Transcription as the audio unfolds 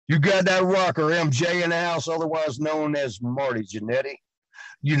You got that rocker, MJ, in the house, otherwise known as Marty Jannetty.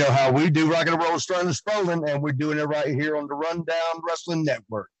 You know how we do rock and roll, starting and strolling, and we're doing it right here on the Rundown Wrestling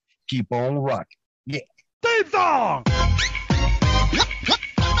Network. Keep on rocking. Yeah. Theme song!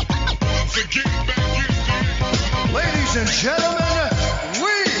 Ladies and gentlemen,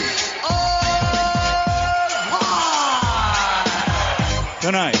 we are live!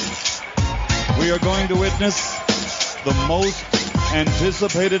 Tonight, we are going to witness the most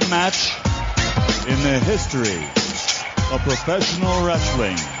anticipated match in the history of professional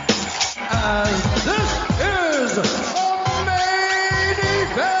wrestling. As this is the main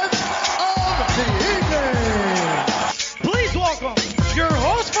event of the evening. Please welcome your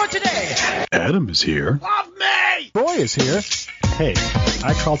host for today. Adam is here. Love me! Roy is here. Hey,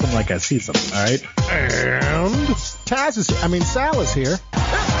 I called him like I sees him, all right? And Taz is here. Sal is here.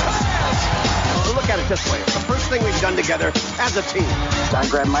 Look at it this way. It's the first thing we've done together as a team. I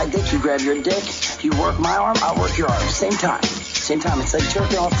grab my dick, you grab your dick. You work my arm, I'll work your arm. Same time. Same time. It's like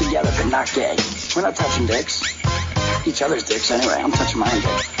jerking off together, but not gay. We're not touching dicks. Each other's dicks anyway. I'm touching my own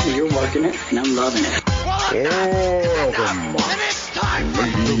dick. You're working it, and I'm loving it. Welcome,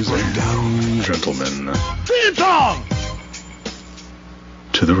 Ladies and gentlemen, Theme song!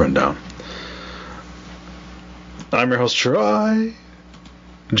 to the Rundown. I'm your host, Troy.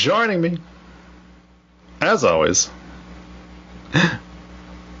 Joining me, as always,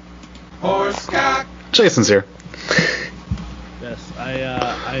 Horsecock. Jason's here. Yes,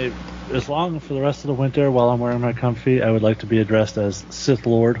 I as long for the rest of the winter while I'm wearing my comfy, I would like to be addressed as Sith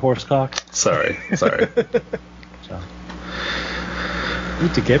Lord Horsecock. Sorry. So.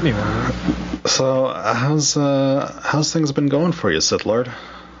 Need to get me one. So, how's things been going for you, Sith Lord?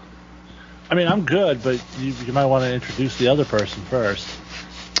 I'm good, but you might want to introduce the other person first.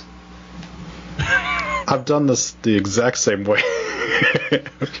 I've done this the exact same way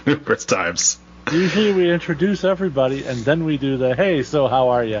numerous times. Usually we introduce everybody, and then we do the, hey, so how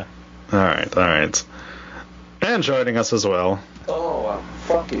are you? All right. And joining us as well. Oh, I'm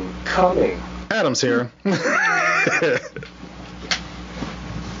fucking coming. Adam's here.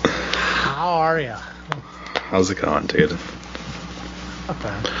 How are ya? How's it going, dude?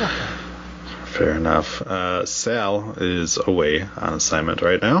 Okay. Fair enough. Sal is away on assignment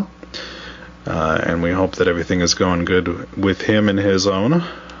right now. And we hope that everything is going good with him and his own.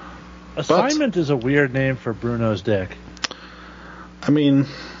 Assignment is a weird name for Bruno's dick.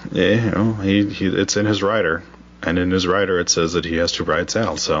 Yeah, it's in his rider. And in his rider it says that he has to ride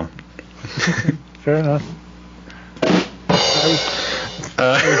Sal, so. Fair enough.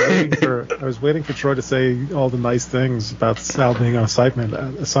 I was waiting for Troy to say all the nice things about Sal being on assignment,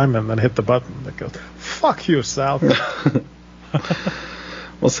 and then hit the button that goes, "Fuck you, Sal."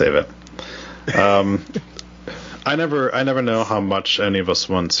 We'll save it. I never know how much any of us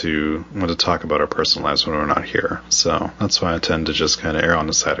want to talk about our personal lives when we're not here. So that's why I tend to just kind of err on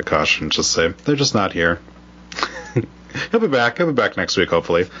the side of caution and just say they're just not here. He'll be back next week,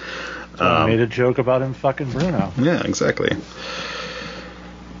 hopefully. I made a joke about him fucking Bruno. Yeah, exactly.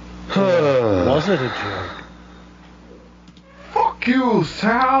 Was it a joke? Fuck you,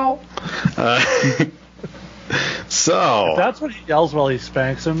 Sal. So If that's what he yells while he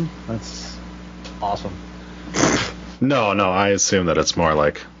spanks him, that's awesome. No, I assume that it's more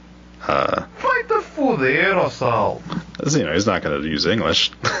like Fight the fudero, Sal. he's not going to use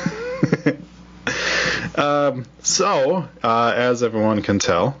English. So as everyone can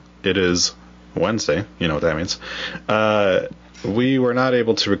tell, it is Wednesday. You know what that means. We were not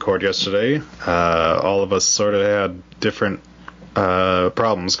able to record yesterday. All of us sort of had different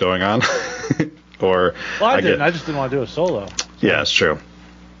problems going on. I just didn't want to do a solo. Yeah, it's true.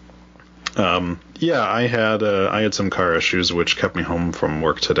 I had some car issues which kept me home from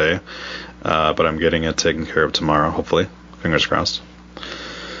work today, but I'm getting it taken care of tomorrow, hopefully. Fingers crossed.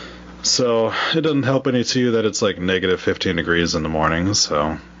 So it doesn't help any to you that it's like negative 15 degrees in the morning,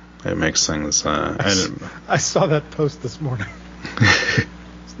 so it makes things... I saw that post this morning.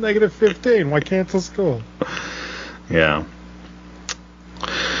 It's negative 15. Why cancel school? Yeah.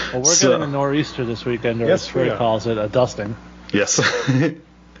 Well, we're getting a nor'easter this weekend, or Yes, as Troy calls it, a dusting. Yes.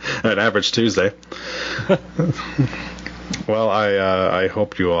 An average Tuesday. Well, I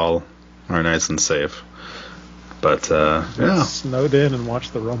hope you all are nice and safe. But, yeah. Snowed in and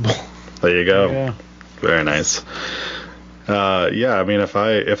watched the Rumble. There you go. Yeah. Very nice.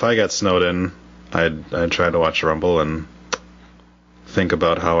 If I got snowed in, I'd try to watch Rumble and think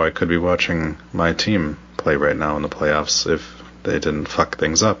about how I could be watching my team play right now in the playoffs if they didn't fuck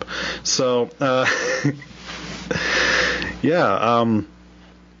things up. So,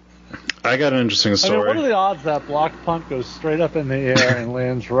 I got an interesting I story. mean, what are the odds that block punt goes straight up in the air and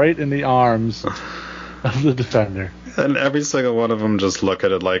lands right in the arms of the defender? And every single one of them just look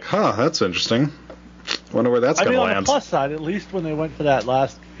at it like, huh, that's interesting. Wonder where that's going to On land. the plus side, at least when they went for that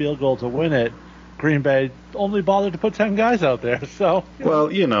last field goal to win it, Green Bay only bothered to put 10 guys out there. So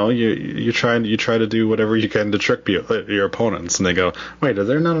well, you try to do whatever you can to trick your opponents, and they go, wait, are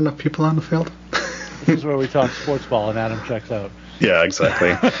there not enough people on the field? This is where we talk sports ball, and Adam checks out. Yeah, exactly.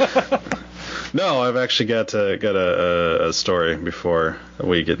 No, I've actually got a story before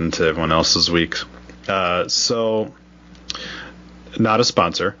we get into everyone else's week. So, not a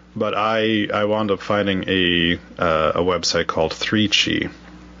sponsor, but I wound up finding a website called 3Chi,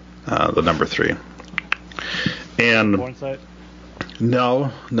 the number 3. And Porn site?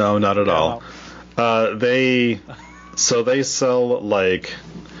 No, not at all. They sell like,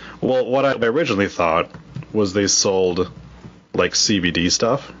 well, what I originally thought was they sold like CBD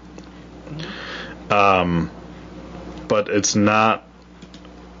stuff. But it's not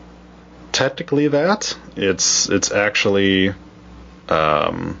technically that. It's actually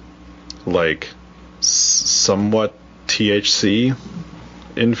like somewhat THC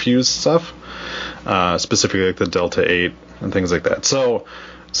infused stuff, specifically like the Delta 8 and things like that. So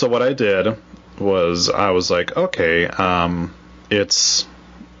what I did was I was like, okay, it's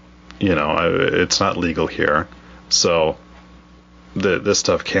it's not legal here, so this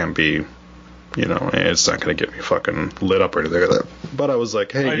stuff can't be, it's not going to get me fucking lit up or anything like that. But I was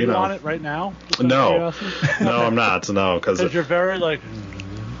like, hey, Are you on it right now? No, I'm not. No, because you're very like.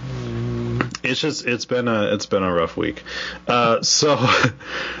 It's been a rough week. So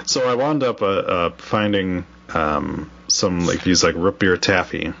I wound up finding some like these like root beer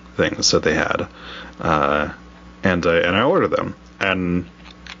taffy things that they had, and I ordered them. And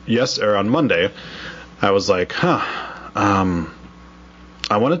on Monday, I was like, I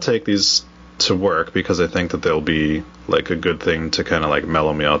want to take these to work because I think that they'll be like a good thing to kind of like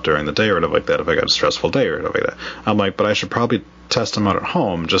mellow me out during the day or whatever like that if I got a stressful day or whatever like that. I'm like, but I should probably test them out at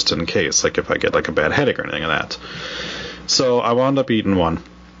home just in case, like if I get like a bad headache or anything like that. So I wound up eating one,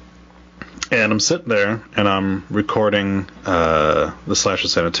 and I'm sitting there and I'm recording the Slasher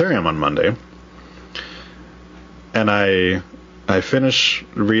Sanitarium on Monday, and I finish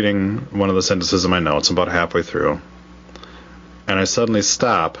reading one of the sentences in my notes about halfway through, and I suddenly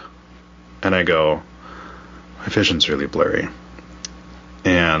stop and I go, my vision's really blurry.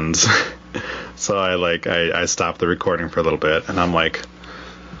 And so I stopped the recording for a little bit, and I'm like,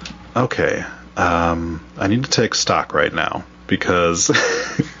 okay, I need to take stock right now because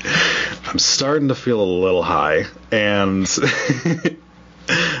I'm starting to feel a little high, and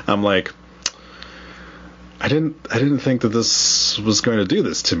I'm like, I didn't think that this was going to do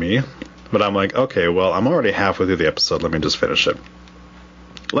this to me, but I'm like, okay, well, I'm already halfway through the episode. Let me just finish it.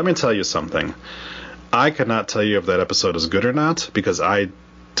 Let me tell you something. I could not tell you if that episode is good or not because I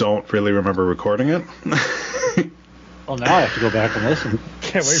don't really remember recording it. Well, now I have to go back and listen.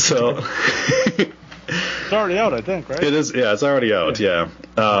 Can't wait. So it's already out, I think, right? It is. Yeah, it's already out. Yeah.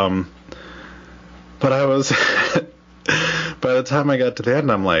 But I was by the time I got to the end,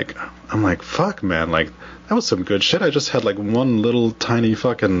 I'm like, fuck, man, like that was some good shit. I just had like one little tiny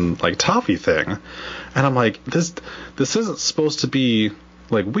fucking like toffee thing, and I'm like, this isn't supposed to be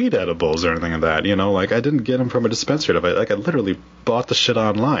like weed edibles or anything like that, like I didn't get them from a dispensary. I literally bought the shit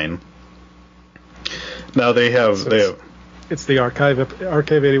online. Now they have it's the Archive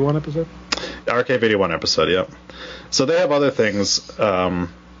 81 episode. Archive 81 episode, yeah. So they have other things that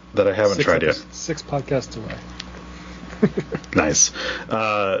I haven't tried yet. 6 podcasts away. Nice.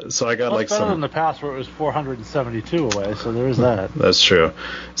 So I got like better some. than the past where it was 472 away. So there is that. That's true.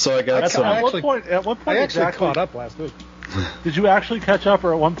 So I got some. At what point? I actually caught up last week. Did you actually catch up,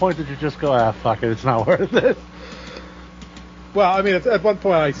 or at one point did you just go, fuck it, it's not worth it? Well, I mean, at one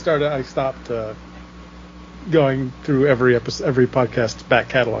point I stopped going through every podcast back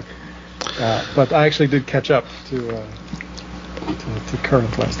catalog, but I actually did catch up to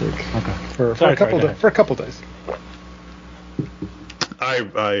current last week. Okay. For a couple days. I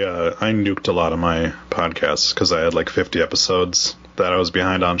nuked a lot of my podcasts because I had like 50 episodes that I was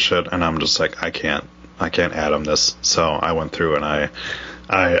behind on shit, and I'm just like, I can't add them this. So I went through and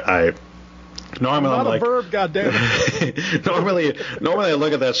I normally I'm like, verb, goddammit. normally I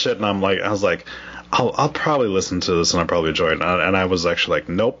look at that shit and I was like, I'll probably listen to this and I'll probably enjoy it. And I was actually like,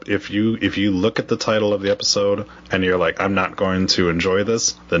 nope. If you look at the title of the episode and you're like, I'm not going to enjoy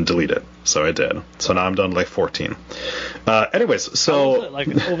this, then delete it. So I did. So now I'm done like 14. Anyways, so like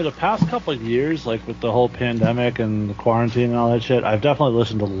over the past couple of years, like with the whole pandemic and the quarantine and all that shit, I've definitely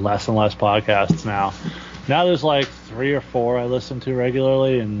listened to less and less podcasts now. Now there's like 3 or 4 I listen to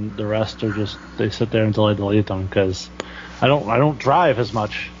regularly, and the rest are just they sit there until I delete them because I don't drive as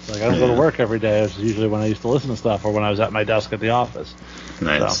much. Like I don't go to work every day. It's usually when I used to listen to stuff or when I was at my desk at the office.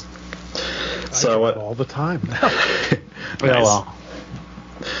 Nice. So what? All the time now. Nice. Yeah, well.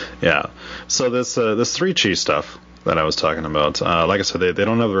 Yeah. So this 3 Chi stuff that I was talking about, like I said, they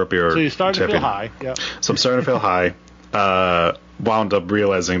don't have the root beer. So you started to feel high. Yeah. So I'm starting to feel high. Wound up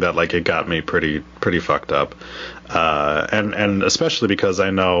realizing that like it got me pretty fucked up, and especially because I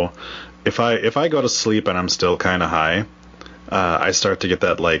know if I go to sleep and I'm still kind of high, I start to get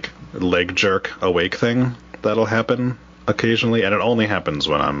that like leg jerk awake thing that'll happen occasionally, and it only happens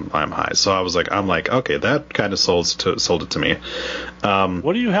when I'm high. So I'm like okay, that kind of sold it to me.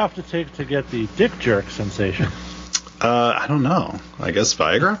 What do you have to take to get the dick jerk sensation? I don't know. I guess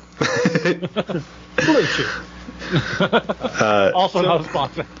Viagra. Also not a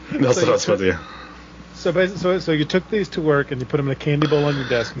sponsor. Also not a sponsor. So you took these to work and you put them in a candy bowl on your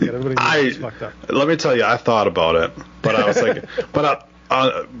desk and got everybody fucked up. Let me tell you, I thought about it, but I was like,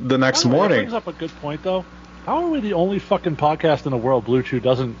 the next morning. That brings up a good point though. How are we the only fucking podcast in the world Blue Chew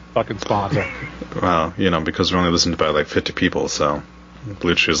doesn't fucking sponsor? Well, because we're only listened to by like 50 people, so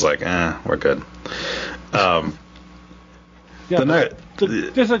Blue Chew's like, we're good.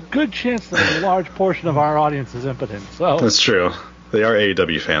 There's a good chance that a large portion of our audience is impotent. So that's true. They are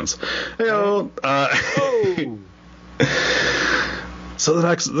AEW fans. Hey-o. So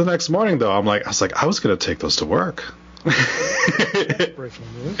the next morning though, I was like, I was gonna take those to work. And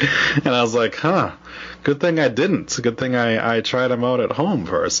I was like, good thing I didn't. Good thing I tried them out at home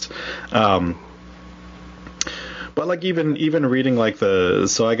first. But like even reading like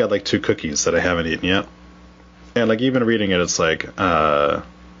so I got like 2 cookies that I haven't eaten yet. And like even reading it, it's like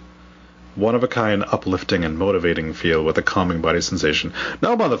one of a kind, uplifting and motivating feel with a calming body sensation.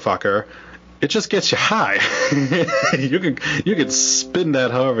 No, motherfucker, it just gets you high. you can spin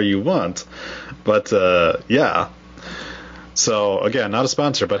that however you want, but yeah. So again, not a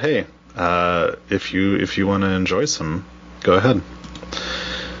sponsor, but hey, if you want to enjoy some, go ahead.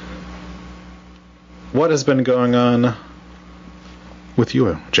 What has been going on with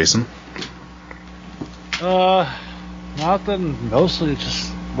you, Jason? Nothing. Mostly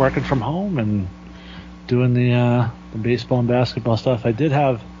just working from home and doing the baseball and basketball stuff. I did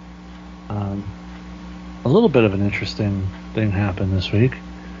have a little bit of an interesting thing happen this week.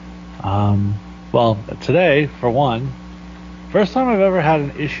 Well, today, for one, first time I've ever had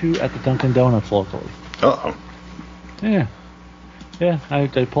an issue at the Dunkin' Donuts locally. Uh-oh. Yeah. I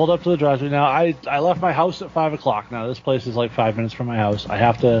pulled up to the drive-thru. Now, I left my house at 5 o'clock. Now, this place is like 5 minutes from my house. I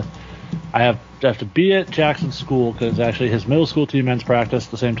have to be at Jackson's school because actually his middle school team ends practice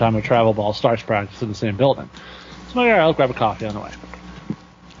at the same time a travel ball starts practice in the same building. So I'm like, all right, I'll grab a coffee on the way.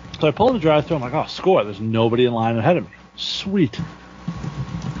 So I pull in the drive-thru. I'm like, oh, score. There's nobody in line ahead of me. Sweet.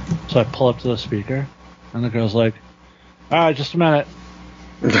 So I pull up to the speaker, and the girl's like, all right, just a minute.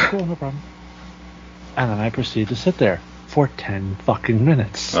 Cool, no problem. And then I proceed to sit there for 10 fucking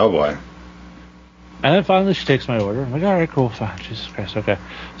minutes. Oh, boy. And then finally she takes my order. I'm like, all right, cool, fine. Jesus Christ, okay.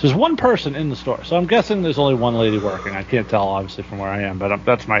 So there's one person in the store. So I'm guessing there's only one lady working. I can't tell, obviously, from where I am, but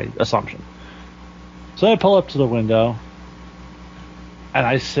that's my assumption. So I pull up to the window, and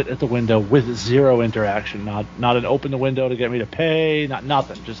I sit at the window with zero interaction. Not an open the window to get me to pay,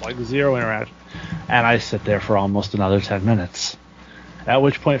 nothing. Just like zero interaction. And I sit there for almost another 10 minutes. At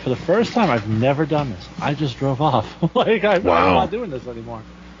which point, for the first time, I've never done this. I just drove off. I'm not doing this anymore.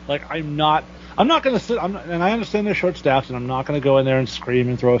 I'm not going to sit, and I understand they're short-staffed, and I'm not going to go in there and scream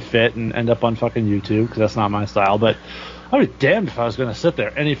and throw a fit and end up on fucking YouTube, because that's not my style, but I'd be damned if I was going to sit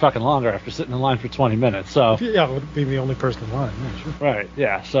there any fucking longer after sitting in line for 20 minutes, so. Yeah, it would be the only person in line, yeah, sure. Right,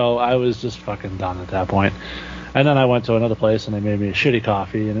 yeah, so I was just fucking done at that point. And then I went to another place, and they made me a shitty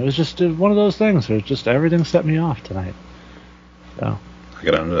coffee, and it was just one of those things where just everything set me off tonight. So.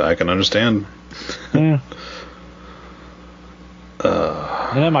 I can understand. Yeah.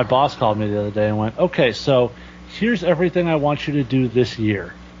 And then my boss called me the other day and went, okay, so here's everything I want you to do this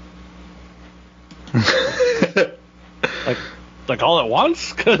year. like all at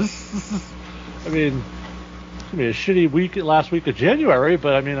once? Because, I mean, it's going to be a shitty week, last week of January,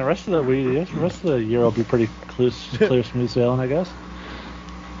 but I mean, the rest of the year will be pretty clear, smooth sailing, I guess.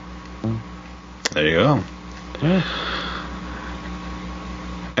 There you go. Yeah.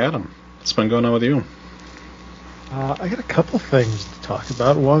 Adam, what's been going on with you? I got a couple things to talk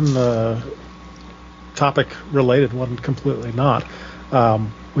about. One topic related, one completely not.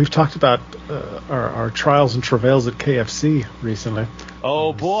 We've talked about our trials and travails at KFC recently.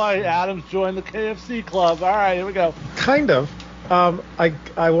 Oh boy, Adam's joined the KFC club. All right, here we go. Kind of.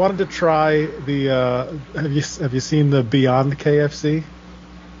 I wanted to try the. Have you seen the Beyond KFC?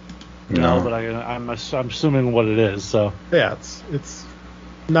 No, but I'm assuming what it is. So yeah, it's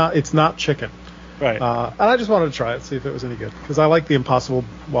not chicken. Right. And I just wanted to try it, see if it was any good, because I like the Impossible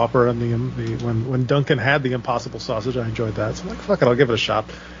Whopper and the when Duncan had the Impossible Sausage, I enjoyed that. So I'm like, fuck it, I'll give it a shot.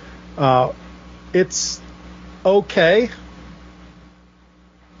 It's okay.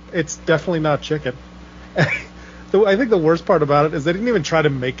 It's definitely not chicken. I think the worst part about it is they didn't even try to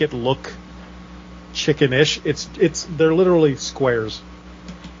make it look chicken-ish. They're literally squares,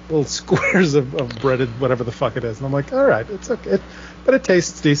 little squares of breaded whatever the fuck it is. And I'm like, all right, it's okay. But it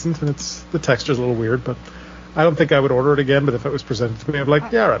tastes decent, and the texture's a little weird, but I don't think I would order it again, but if it was presented to me, I'd be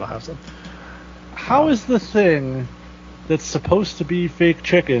like, yeah, all right, I'll have some. How is the thing that's supposed to be fake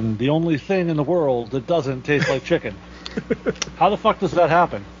chicken the only thing in the world that doesn't taste like chicken? How the fuck does that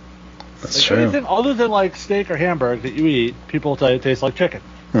happen? That's true. Anything other than like steak or hamburger that you eat, people tell you it tastes like chicken.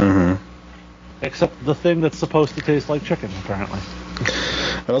 Mm-hmm. Except the thing that's supposed to taste like chicken, apparently.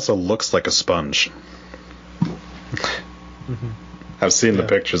 It also looks like a sponge. Mm-hmm. I've seen the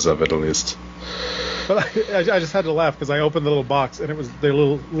pictures of it, at least. But I just had to laugh because I opened the little box and they're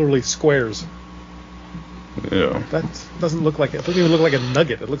literally squares. Yeah. That doesn't look like it. It doesn't even look like a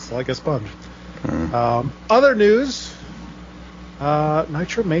nugget. It looks like a sponge. Other news: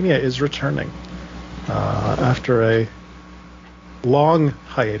 Nitromania is returning after a long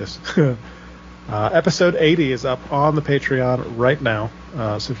hiatus. Episode 80 is up on the Patreon right now.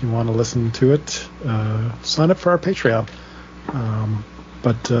 So if you want to listen to it, sign up for our Patreon.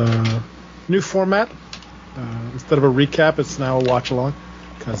 But new format. Instead of a recap, it's now a watch along,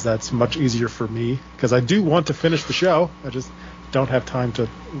 because that's much easier for me, because I do want to finish the show. I just don't have time to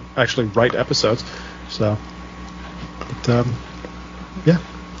actually write episodes. So, but yeah.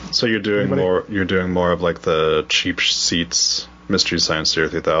 So you're doing more of like the cheap seats Mystery Science Theater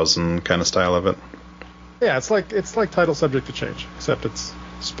 3000 kind of style of it. Yeah, it's like title subject to change, except it's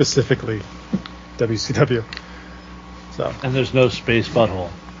specifically WCW. So. And there's no space butthole.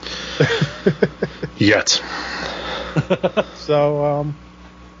 Yet. So,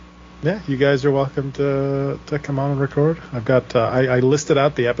 yeah, you guys are welcome to come on and record. I've got I listed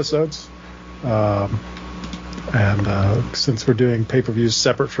out the episodes, and since we're doing pay-per-views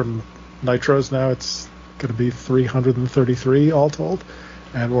separate from Nitros now, it's going to be 333 all told,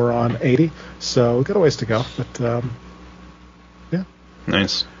 and we're on 80, so we've got a ways to go. But yeah,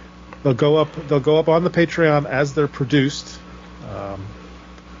 nice. They'll go up on the Patreon as they're produced,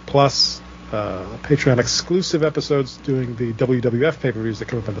 plus Patreon exclusive episodes doing the WWF pay-per-views that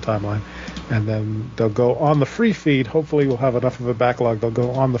come up in the timeline, and then they'll go on the free feed. Hopefully we'll have enough of a backlog. They'll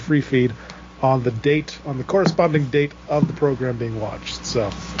go on the free feed on the corresponding date of the program being watched. So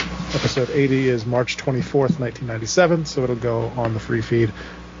episode 80 is March 24th, 1997, so it'll go on the free feed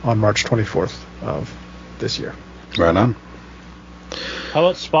on March 24th of this year. Right on. How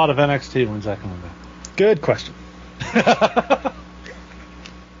about spot of NXT? When's that coming back? Good question.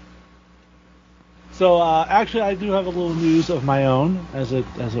 So actually, I do have a little news of my own, as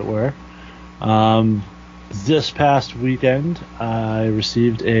it were. This past weekend, I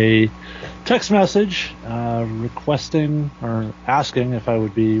received a text message requesting or asking if I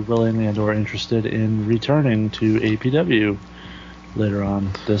would be willing and or interested in returning to APW later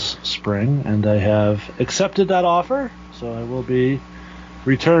on this spring, and I have accepted that offer. So I will be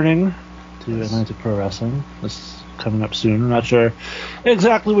returning to Atlantic Pro Wrestling. This is coming up soon. I'm not sure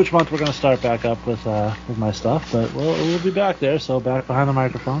exactly which month we're going to start back up with my stuff, but we'll be back there. So back behind the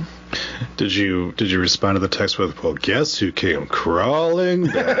microphone. Did you respond to the text with, "Well, guess who came crawling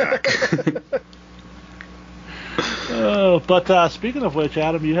back"? But speaking of which,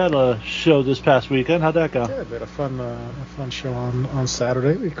 Adam, you had a show this past weekend. How'd that go? Yeah, we had a fun show on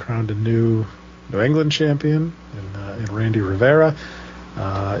Saturday. We crowned a new New England champion in Randy Rivera.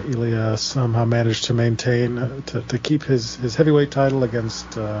 Ilya somehow managed to maintain to keep his heavyweight title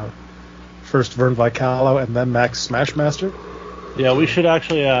against first Vern Vicalo and then Max Smashmaster. Yeah, we should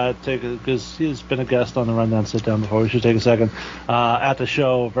actually take it, because he's been a guest on the Rundown Sit Down before. We should take a second. At the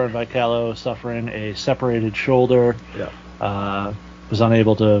show, Vern Vicalo suffering a separated shoulder. Yeah. Was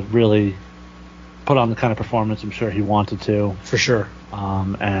unable to really put on the kind of performance I'm sure he wanted to. For sure.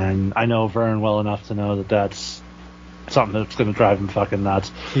 And I know Vern well enough to know that that's something that's going to drive him fucking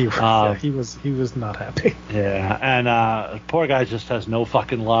nuts. He was not happy. Yeah, and poor guy just has no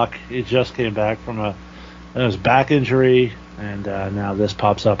fucking luck. He just came back from a back injury, and now this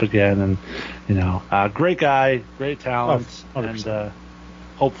pops up again. And great guy, great talent, and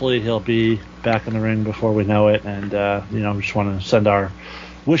hopefully he'll be back in the ring before we know it. And we just want to send our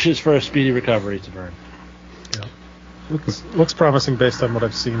wishes for a speedy recovery to Vern. Yeah. looks promising based on what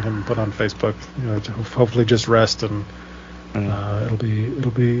I've seen him put on Facebook. You know, to hopefully just rest and it'll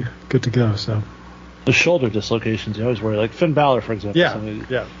be good to go. So the shoulder dislocations you always worry, like Finn Balor, for example. Yeah.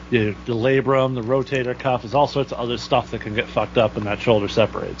 The labrum, the rotator cuff, there's all sorts of other stuff that can get fucked up when that shoulder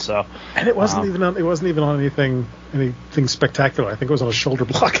separates. So, and it wasn't even on anything spectacular. I think it was on a shoulder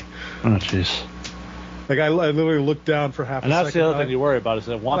block. Oh jeez. Like I literally looked down for half a second. And that's the other thing you worry about is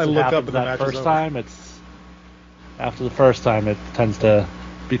that once it happens that first time, after the first time it tends to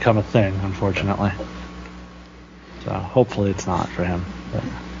become a thing, unfortunately. So hopefully it's not for him. But.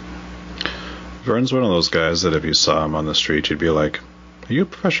 Vern's one of those guys that if you saw him on the street, you'd be like, "Are you a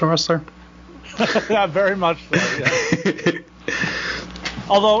professional wrestler?" Yeah, very much so. Yeah.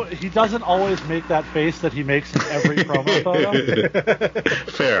 Although he doesn't always make that face that he makes in every promo photo.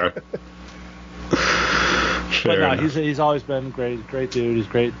 Fair. But no, he's always been great dude. He's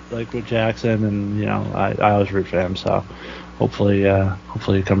great, like with Jackson, and you know, I always root for him. So hopefully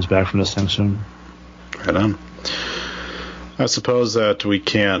he comes back from this thing soon. Right on. I suppose that we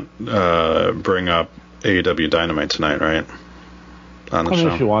can't bring up AEW Dynamite tonight, right? On the show.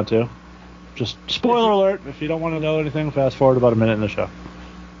 If you want to. Just spoiler alert. If you don't want to know anything, fast forward about a minute in the show.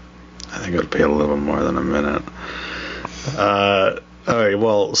 I think it would be a little more than a minute. All right.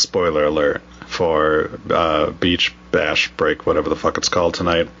 Well, spoiler alert for Beach Bash Break, whatever the fuck it's called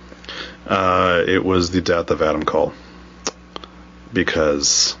tonight. It was the death of Adam Cole.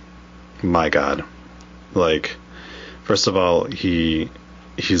 Because, my God, like. First of all, he's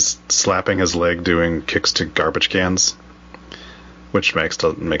slapping his leg doing kicks to garbage cans, which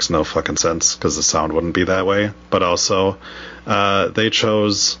makes no fucking sense because the sound wouldn't be that way. But also, they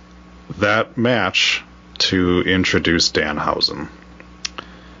chose that match to introduce Danhausen.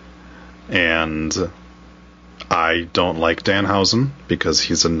 And I don't like Danhausen because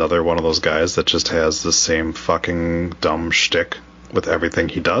he's another one of those guys that just has the same fucking dumb shtick with everything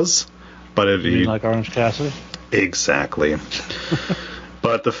he does. But you mean like Orange Cassidy? Exactly.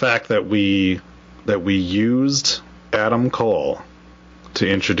 But the fact that we used Adam Cole to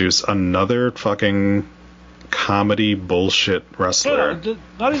introduce another fucking comedy bullshit wrestler. No,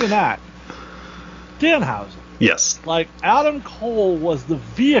 not even that. Danhausen. Yes. Like, Adam Cole was the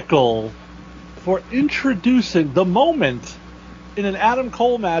vehicle for introducing the moment in an Adam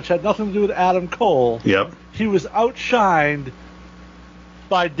Cole match had nothing to do with Adam Cole. Yep. He was outshined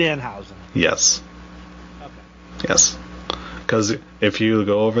by Danhausen. Yes. Yes. Because if you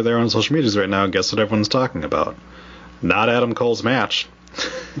go over there on social medias right now, guess what everyone's talking about? Not Adam Cole's match.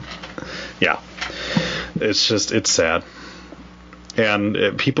 Yeah. It's sad.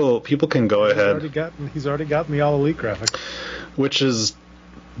 And people can go ahead. He's already gotten the All Elite graphic. Which is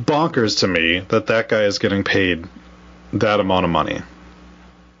bonkers to me that guy is getting paid that amount of money.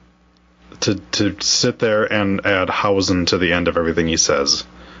 To sit there and add Hausen to the end of everything he says.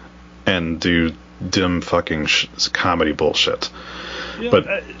 And do dim fucking comedy bullshit. You know,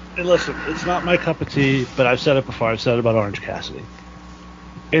 but listen, it's not my cup of tea, but I've said it before. I've said it about Orange Cassidy.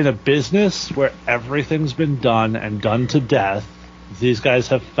 In a business where everything's been done and done to death, these guys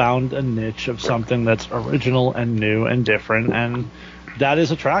have found a niche of something that's original and new and different, and that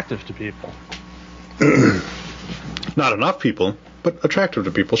is attractive to people. Not enough people, but attractive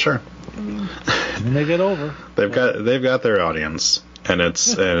to people, sure. And they get over. They've got their audience, and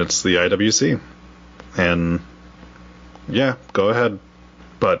it's the IWC. And yeah, go ahead,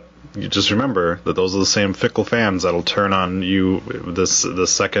 but you just remember that those are the same fickle fans that'll turn on you the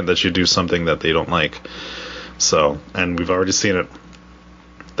second that you do something that they don't like. So, and we've already seen it.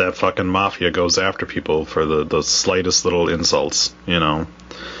 That fucking mafia goes after people for the slightest little insults, you know.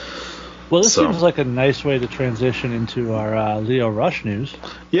 Well, this seems like a nice way to transition into our Lio Rush news.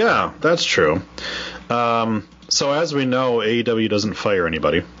 Yeah, that's true. So as we know, AEW doesn't fire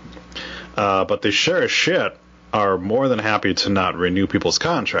anybody. But they sure as shit are more than happy to not renew people's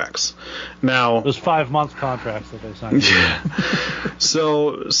contracts. Now, those 5-month contracts that they signed. Yeah.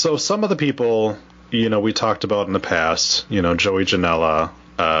 So some of the people, you know, we talked about in the past, you know, Joey Janela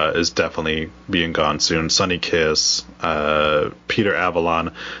is definitely being gone soon. Sonny Kiss, Peter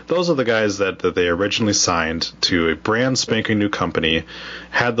Avalon. Those are the guys that they originally signed to a brand spanking new company,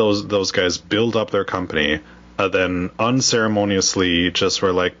 had those guys build up their company, then unceremoniously just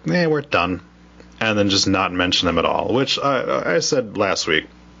were like, we're done. And then just not mention them at all. Which I said last week,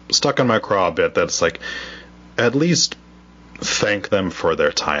 stuck in my craw a bit, that's like, at least thank them for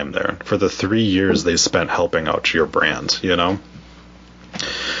their time there, for the 3 years they spent helping out your brand, you know?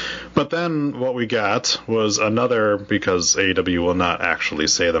 But But then what we got was another, because AEW will not actually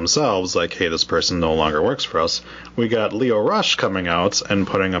say themselves, like, hey, this person no longer works for us. We got Lio Rush coming out and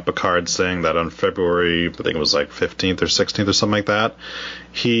putting up a card saying that on February, I think it was like 15th or 16th or something like that,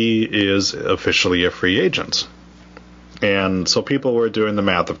 he is officially a free agent. And so people were doing the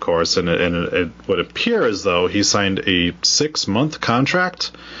math, of course, and it would appear as though he signed a 6-month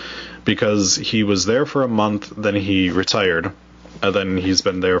contract because he was there for a month, then he retired, and then he's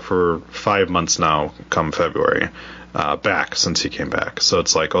been there for 5 months now, come February, back since he came back. So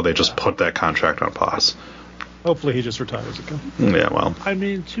it's like, oh, they just put that contract on pause. Hopefully he just retires again. Yeah, well. I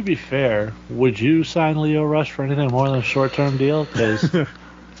mean, to be fair, would you sign Lio Rush for anything more than a short-term deal? Because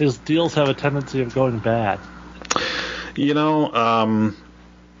his deals have a tendency of going bad. You know,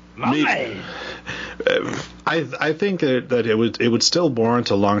 I think that it would still warrant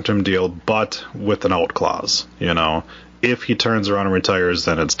a long-term deal, but with an out clause. You know, if he turns around and retires,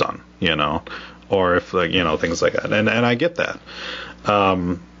 then it's done. You know, or if, like, you know, things like that. And I get that.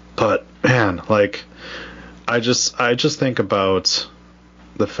 But man, like, I just think about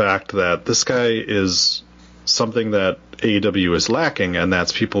the fact that this guy is something that AEW is lacking, and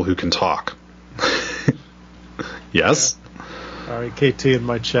that's people who can talk. Yes? Yeah. All right, KT in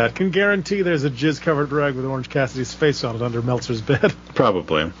my chat can guarantee there's a jizz-covered rug with Orange Cassidy's face on it under Meltzer's bed.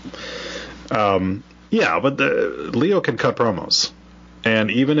 Probably. Yeah, but Lio can cut promos.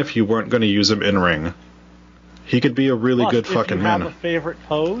 And even if you weren't going to use him in-ring, he could be a really good fucking man. If you have a favorite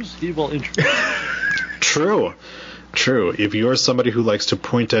pose, he will introduce. True. If you're somebody who likes to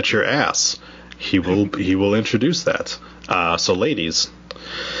point at your ass, he will introduce that. So ladies,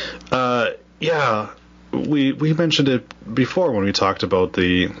 yeah, we mentioned it before when we talked about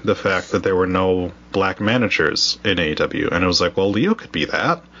the fact that there were no black managers in AEW, and it was like, well, Lio could be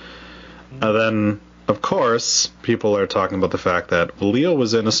that. And then, of course, people are talking about the fact that Lio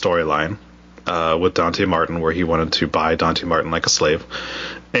was in a storyline with Dante Martin where he wanted to buy Dante Martin like a slave,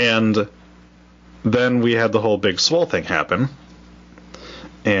 and then we had the whole Big Swole thing happen,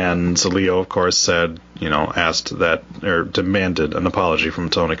 and Lio, of course, said, asked that, or demanded an apology from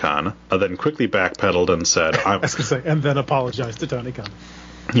Tony Khan, then quickly backpedaled and said, I was going to say, and then apologized to Tony Khan.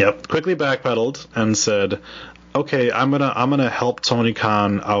 Yep, quickly backpedaled and said, okay, I'm gonna help Tony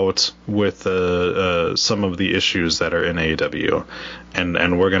Khan out with some of the issues that are in AEW,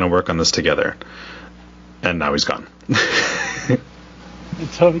 and we're gonna work on this together. And now he's gone.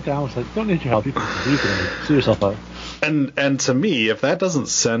 And Tony Khan was like, "Don't need your help. You can see yourself out." And to me, if that doesn't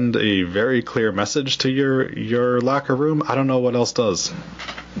send a very clear message to your locker room, I don't know what else does.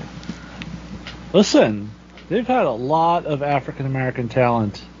 Listen, they've had a lot of African American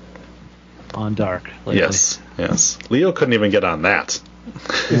talent on Dark lately. Yes. Lio couldn't even get on that.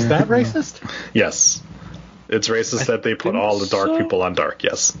 Is that racist? Yes. It's racist that they put all the Dark people on Dark,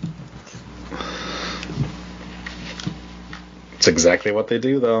 yes. It's exactly what they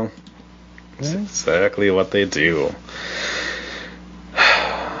do, though. It's exactly what they do.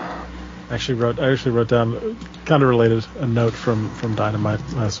 I actually wrote down, kind of related, a note from Dynamite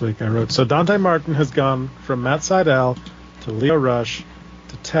last week. I wrote, so Dante Martin has gone from Matt Sydal to Lio Rush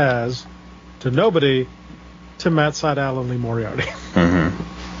to Taz to nobody to Matt Sydal and Lee Moriarty. Mm-hmm.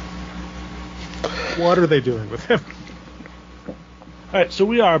 What are they doing with him? All right, so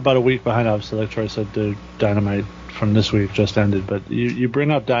we are about a week behind, obviously, like Troy said, the Dynamite from this week just ended, but you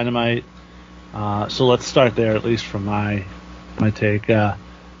bring up Dynamite, so let's start there, at least from my take.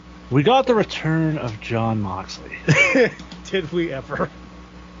 We got the return of Jon Moxley. Did we ever?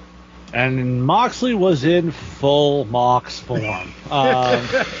 And Moxley was in full Mox form.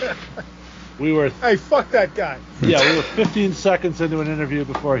 Hey, fuck that guy. Yeah, we were 15 seconds into an interview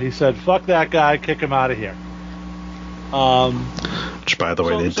before he said, fuck that guy, kick him out of here. Which, by the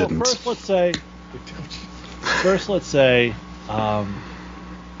way, they didn't. First, let's say,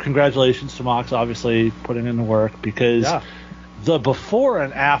 congratulations to Mox, obviously, putting in the work, because the before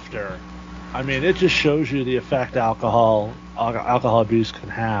and after, I mean, it just shows you the effect alcohol abuse can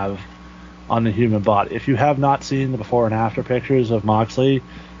have on the human body. If you have not seen the before and after pictures of Moxley,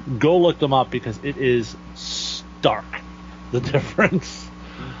 go look them up, because it is stark, the difference.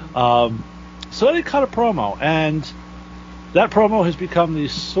 So they cut a promo, and that promo has become the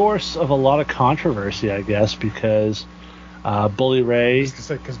source of a lot of controversy, I guess, because Bully Ray... I was going to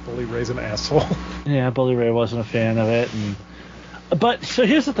say, because Bully Ray's an asshole. Yeah, Bully Ray wasn't a fan of it. But so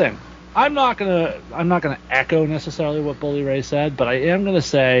here's the thing. I'm not gonna echo necessarily what Bully Ray said, but I am gonna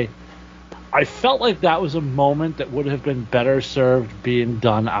say I felt like that was a moment that would have been better served being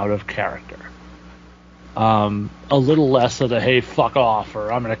done out of character. A little less of the, hey, fuck off,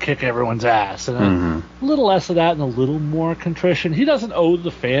 or I'm going to kick everyone's ass. And a little less of that and a little more contrition. He doesn't owe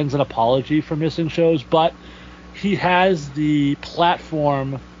the fans an apology for missing shows, but he has the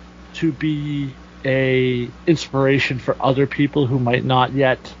platform to be a inspiration for other people who might not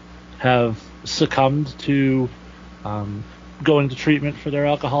yet have succumbed to going to treatment for their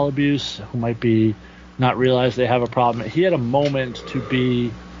alcohol abuse, who might be not realize they have a problem. He had a moment to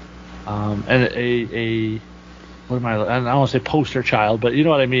be and a what am I don't want to say poster child, but you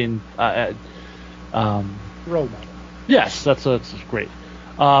know what I mean. Role model. Yes, that's great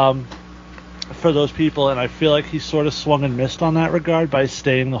for those people, and I feel like he sort of swung and missed on that regard by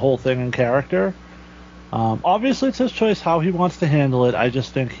staying the whole thing in character. Obviously, it's his choice how he wants to handle it. I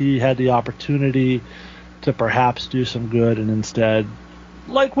just think he had the opportunity to perhaps do some good, and instead,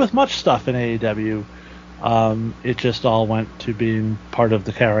 like with much stuff in AEW, it just all went to being part of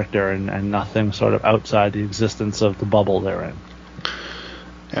the character and nothing sort of outside the existence of the bubble they're in.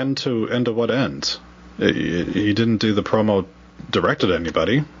 And to what end? He didn't do the promo directed at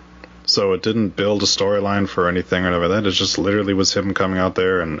anybody, so it didn't build a storyline for anything or whatever that. It just literally was him coming out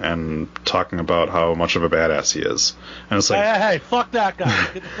there and talking about how much of a badass he is. And it's like, hey, fuck that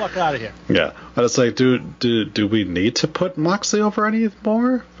guy. Get the fuck out of here. Yeah, but it's like, do we need to put Moxley over any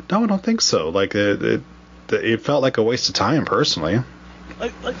more? No, I don't think so. Like it felt like a waste of time, personally.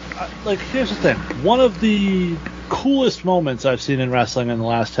 Like here's the thing. One of the coolest moments I've seen in wrestling in the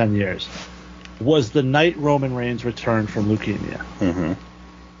last 10 years was the night Roman Reigns returned from leukemia. Mm-hmm.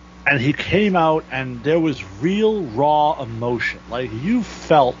 And he came out, and there was real, raw emotion. Like, you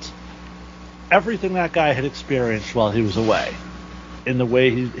felt everything that guy had experienced while he was away. In the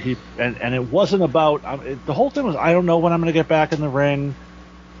way he and it wasn't about... the whole thing was, I don't know when I'm going to get back in the ring.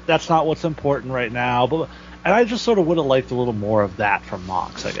 That's not what's important right now. And I just sort of would have liked a little more of that from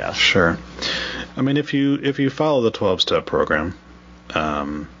Mox, I guess. Sure. I mean, if you follow the 12-step program,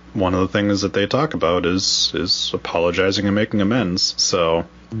 one of the things that they talk about is apologizing and making amends. So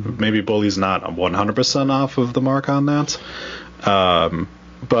maybe Bully's not 100% off of the mark on that.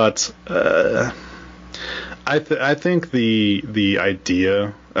 But I think the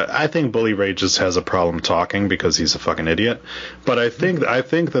idea... I think Bully Ray just has a problem talking because he's a fucking idiot. But I think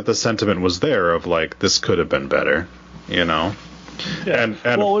that the sentiment was there of, like, this could have been better, you know? Yeah. And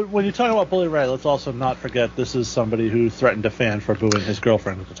well, when you talk about Bully Ray, let's also not forget this is somebody who threatened a fan for booing his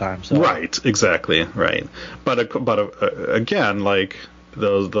girlfriend at the time. So. Right, exactly, right. But again, like, the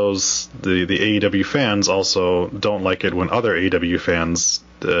AEW fans also don't like it when other AEW fans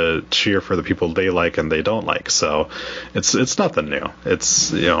cheer for the people they like and they don't like. So it's nothing new.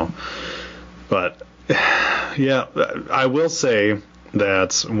 It's, you know, but yeah, I will say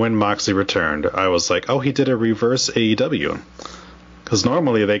that when Moxley returned, I was like, oh, he did a reverse AEW, because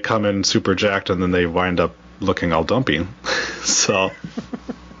normally they come in super jacked and then they wind up looking all dumpy. So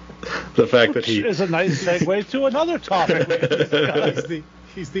the fact that he is a nice segue to another topic.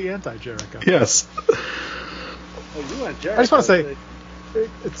 He's the anti-Jericho. Yes. Oh, you went Jericho. I just want to say,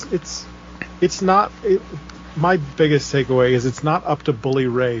 it's not. My biggest takeaway is it's not up to Bully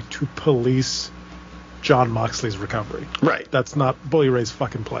Ray to police John Moxley's recovery. Right. That's not Bully Ray's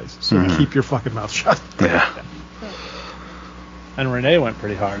fucking place. So keep your fucking mouth shut. Yeah. And Renee went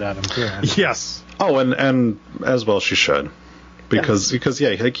pretty hard at him too. Yes. Oh, and as well she should, because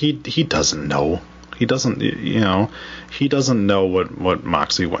yeah, like he doesn't know. He doesn't, you know, he doesn't know what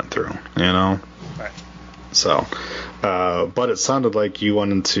Moxley went through, you know. Right. So, but it sounded like you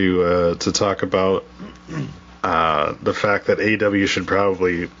wanted to talk about the fact that AEW should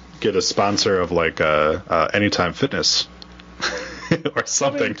probably get a sponsor of like Anytime Fitness or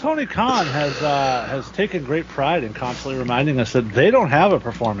something. I mean, Tony Khan has taken great pride in constantly reminding us that they don't have a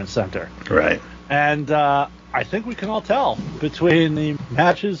performance center. Right. And I think we can all tell between the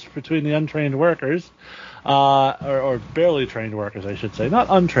matches between the untrained workers, or barely trained workers, I should say, not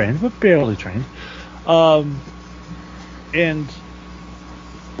untrained, but barely trained, and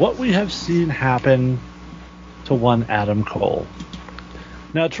what we have seen happen to one Adam Cole.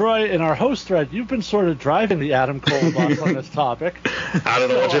 Now, Troy, in our host thread, you've been sort of driving the Adam Cole bus on this topic. I don't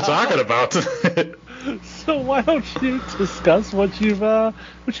know what you're talking about. So why don't you discuss what you've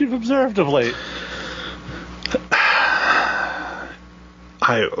observed of late?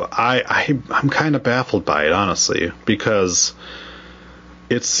 I'm kind of baffled by it, honestly, because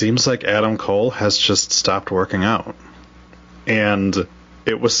it seems like Adam Cole has just stopped working out, and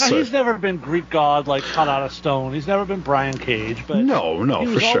it was. He's never been Greek god, like cut out of stone. He's never been Brian Cage, but no, he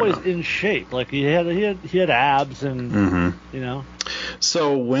was for sure always in shape. Like he had abs and you know.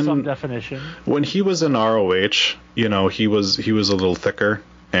 So some definition. When he was in ROH, you know, he was a little thicker.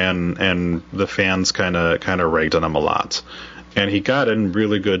 and the fans kind of ragged on him a lot. And he got in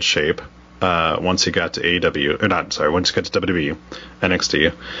really good shape once he got to AEW, or not, sorry, once he got to WWE,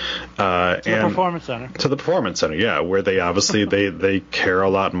 NXT. To the Performance Center. To the Performance Center, yeah, where they obviously they care a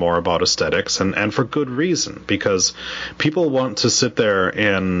lot more about aesthetics, and for good reason, because people want to sit there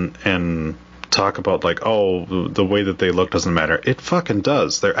and talk about, like, oh, the way that they look doesn't matter. It fucking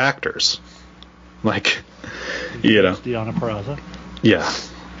does. They're actors. Like, you know. Deonna Purrazzo. Yeah.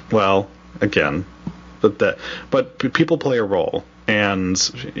 Well, again, but people play a role, and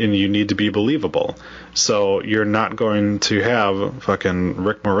you need to be believable. So you're not going to have fucking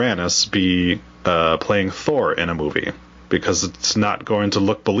Rick Moranis be playing Thor in a movie, because it's not going to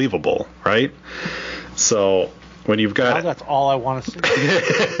look believable, right? So when you've got... Now that's all I want to see.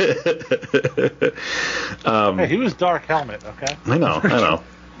 Hey, he was Dark Helmet, okay? I know.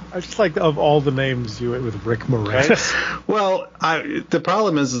 I just like, of all the names you went with Rick Moranis. Well, the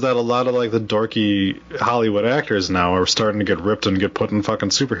problem is that a lot of, like, the dorky Hollywood actors now are starting to get ripped and get put in fucking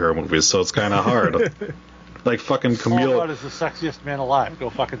superhero movies, so it's kind of hard. Like fucking Camille. Paul Rudd is the sexiest man alive. Go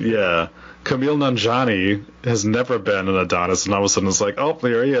fucking. Yeah, Camille Nanjiani has never been an Adonis, and all of a sudden it's like, oh,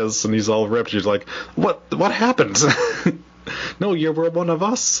 there he is, and he's all ripped. You're like, what happened? No, you were one of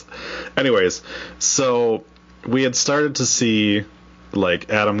us. Anyways, so we had started to see,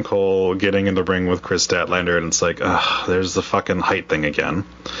 like, Adam Cole getting in the ring with Chris Statlander, and it's like, there's the fucking height thing again.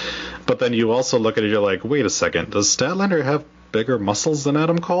 But then you also look at it, you're like, wait a second, does Statlander have bigger muscles than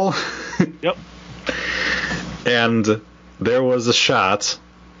Adam Cole? Yep. And there was a shot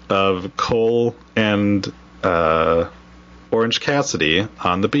of Cole and Orange Cassidy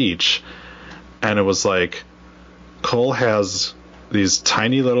on the beach, and it was like, Cole has these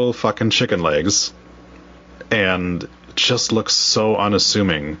tiny little fucking chicken legs, and just looks so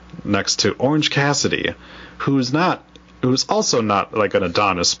unassuming next to Orange Cassidy, who's also not like an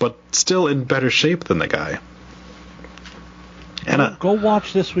Adonis, but still in better shape than the guy. And go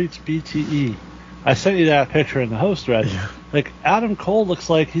watch this week's BTE. I sent you that picture in the host thread. Yeah. Like, Adam Cole looks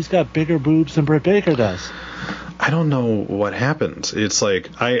like he's got bigger boobs than Britt Baker does. I don't know what happened. It's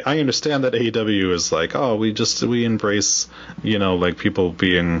like, I understand that AEW is like, oh, we embrace, like, people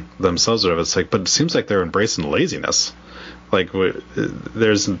being themselves or whatever. It's like, but it seems like they're embracing laziness. Like,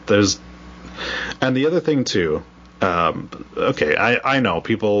 there's, and the other thing too, okay, I know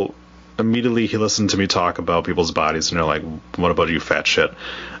people immediately listen to me talk about people's bodies and they're like, what about you, fat shit?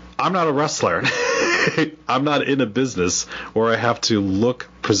 I'm not a wrestler. I'm not in a business where I have to look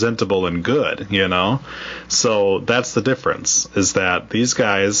presentable and good, So that's the difference, is that these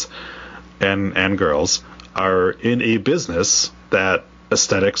guys and girls are in a business that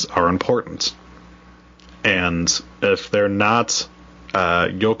aesthetics are important. And if they're not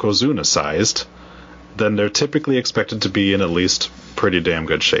Yokozuna sized, then they're typically expected to be in at least pretty damn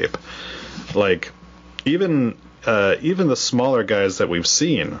good shape. Like, even the smaller guys that we've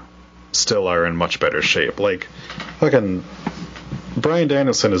seen still are in much better shape. Like, fucking Bryan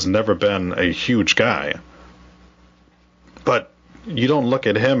Danielson has never been a huge guy, but you don't look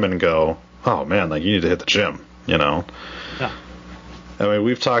at him and go, oh man, like, you need to hit the gym, Yeah. I mean,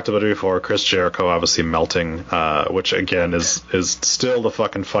 we've talked about it before. Chris Jericho obviously melting, which again is still the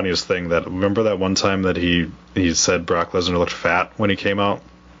fucking funniest thing. That, remember that one time that he said Brock Lesnar looked fat when he came out,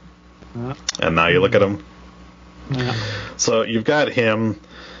 and now you look at him. Yeah. So you've got him.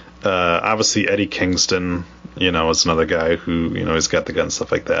 Obviously Eddie Kingston, is another guy who, he's got the gun,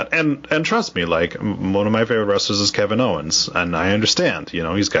 stuff like that. And trust me, like, one of my favorite wrestlers is Kevin Owens, and I understand,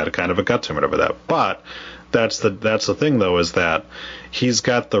 he's got a kind of a gut to him, whatever that. But that's the thing, though, is that he's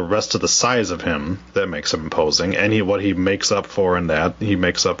got the rest of the size of him that makes him imposing, and what he makes up for in that, he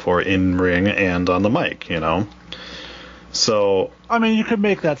makes up for in ring and on the mic, So, I mean, you could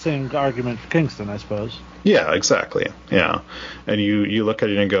make that same argument for Kingston, I suppose. Yeah, exactly. Yeah, and you look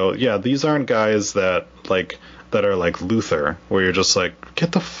at it and go, yeah, these aren't guys that are like Luther, where you're just like,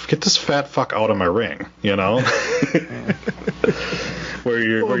 get this fat fuck out of my ring, where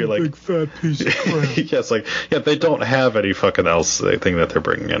you're like, big fat piece of crap. Yeah, it's like, yeah, they don't have any fucking else thing that they're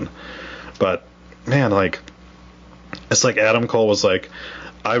bringing in, but man, like, it's like Adam Cole was like,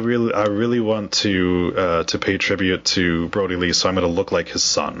 I really want to pay tribute to Brody Lee, so I'm going to look like his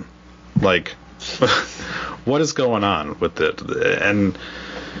son. Like, what is going on with it? And,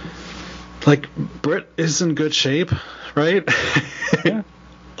 like, Britt is in good shape, right? Yeah.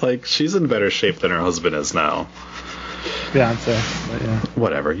 Like, she's in better shape than her husband is now. Yeah, I'd say. But yeah.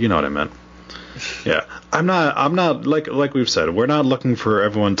 Whatever, you know what I meant. Yeah, I'm not like we've said, we're not looking for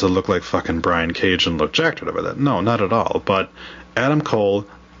everyone to look like fucking Brian Cage and look jacked or whatever that. No, not at all. But Adam Cole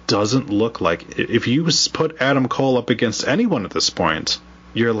doesn't look like, if you put Adam Cole up against anyone at this point,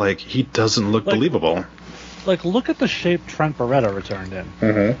 you're like, he doesn't look believable. Like, look at the shape Trent Beretta returned in.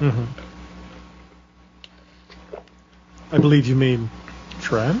 Mm-hmm. I believe you mean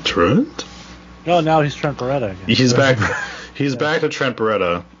Trent? Trent? No, now he's Trent Beretta again. He's back. He's back to Trent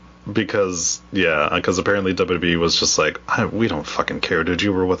Beretta because apparently WWE was just like, we don't fucking care, dude.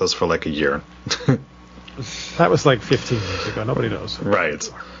 You were with us for like a year. That was like 15 years ago. Nobody knows. Right.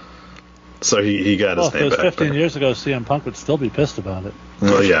 So he got his name back. If it was back. 15 years ago, CM Punk would still be pissed about it.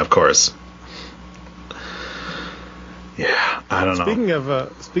 Well, yeah, of course. Yeah, I don't know.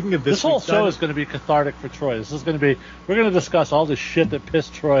 Speaking of this whole show is going to be cathartic for Troy. We're going to discuss all the shit that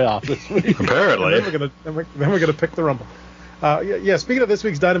pissed Troy off this week. Apparently. then we're gonna pick the Rumble. Speaking of this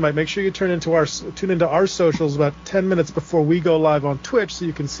week's Dynamite, make sure you tune into our socials about 10 minutes before we go live on Twitch, so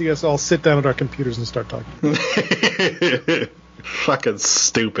you can see us all sit down at our computers and start talking. Fucking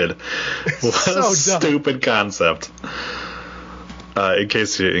stupid. What so a stupid concept. In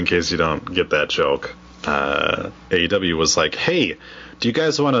case you don't get that joke, AEW was like, hey, do you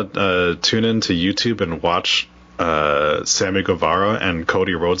guys want to tune into YouTube and watch Sammy Guevara and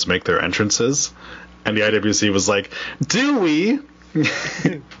Cody Rhodes make their entrances? And the IWC was like, do we?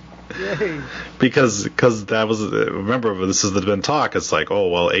 Yay. Because that was, remember, this has been talk. It's like, oh,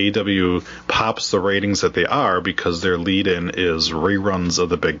 well, AEW pops the ratings that they are because their lead-in is reruns of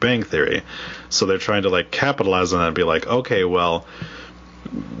The Big Bang Theory. So they're trying to, like, capitalize on that and be like, okay, well,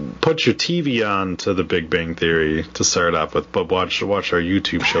 put your TV on to The Big Bang Theory to start off with, but watch our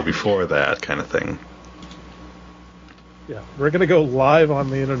YouTube show before that kind of thing. Yeah, we're going to go live on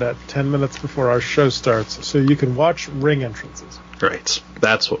the internet 10 minutes before our show starts so you can watch ring entrances. Right.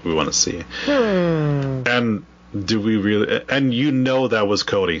 That's what we want to see. And do we really... And you know that was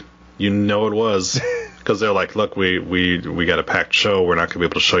Cody. You know it was. Because they're like, look, we got a packed show. We're not going to be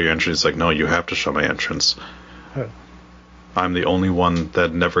able to show your entrance. He's like, no, you have to show my entrance. Huh. I'm the only one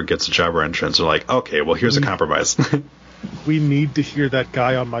that never gets a jobber entrance. They're like, okay, well, here's a compromise. We need to hear that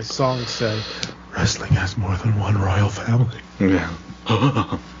guy on my song say, wrestling has more than one royal family. Yeah.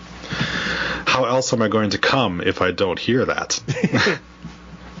 How else am I going to come if I don't hear that?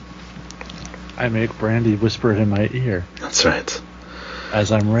 I make Brandy whisper it in my ear. That's right.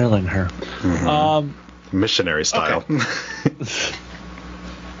 As I'm railing her. Mm-hmm. Missionary style. Okay.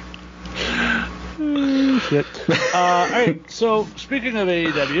 Shit. All right. So speaking of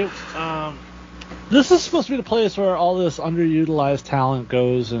AEW, this is supposed to be the place where all this underutilized talent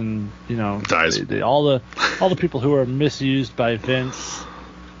goes, and dies. All the people who are misused by Vince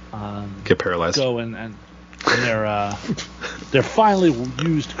get paralyzed. Go and they're finally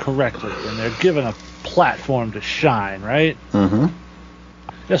used correctly, and they're given a platform to shine. Right. Mm-hmm.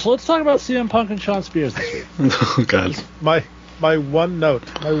 Yeah. So let's talk about CM Punk and Shawn Spears this week. Oh God. My one note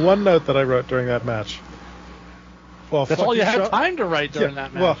that I wrote during that match. Well, that's all you had time to write during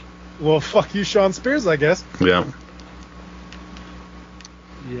that match. Well, fuck you, Shawn Spears, I guess. Yeah.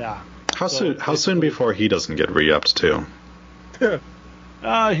 Yeah. How soon before he doesn't get re-upped too?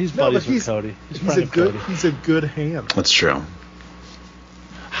 He's buddies with Cody. He's a good hand. That's true.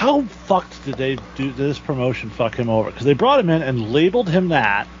 How fucked did this promotion fuck him over? Because they brought him in and labeled him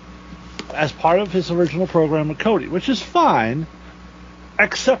that as part of his original program with Cody, which is fine,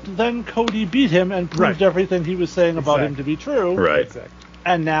 except then Cody beat him and proved everything he was saying about him to be true. Right. Exactly.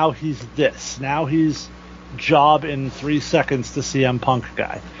 And now he's this. Now he's job in 3 seconds to CM Punk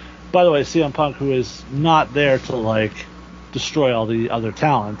guy. By the way, CM Punk, who is not there to, destroy all the other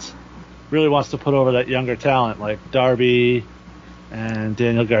talents, really wants to put over that younger talent like Darby and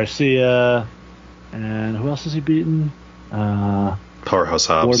Daniel Garcia. And who else has he beaten? Powerhouse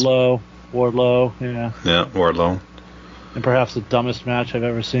Hobbs. Wardlow, yeah. Yeah, Wardlow. And perhaps the dumbest match I've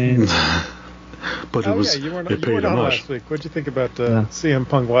ever seen. But it was. You were it paid on much. last week. What'd you think about CM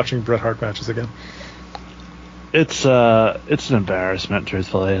Punk watching Bret Hart matches again? It's an embarrassment,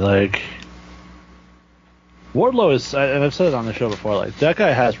 truthfully. Wardlow is, and I've said it on the show before, that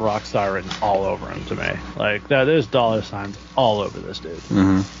guy has Rockstar written all over him to me. There's dollar signs all over this dude.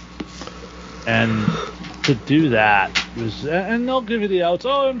 Mm-hmm. And to do that and they'll give you the outs.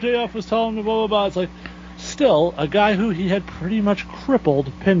 Oh, MJF was telling me blah blah blah. It's like, still, a guy who he had pretty much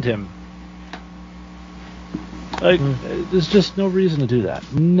crippled pinned him. There's just no reason to do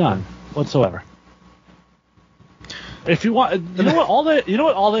that. None whatsoever. If you want, you know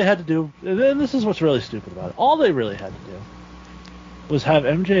what all they had to do, and this is what's really stupid about it. All they really had to do was have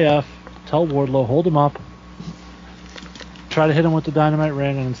MJF tell Wardlow, hold him up, try to hit him with the dynamite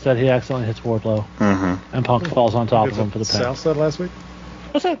ring, and instead he accidentally hits Wardlow, and Punk falls on top of him for the pin. Sal said last week.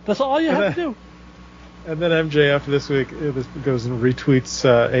 That's it. That's all you have to do. And then MJF this week goes and retweets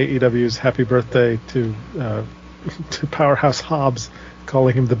AEW's happy birthday to Powerhouse Hobbs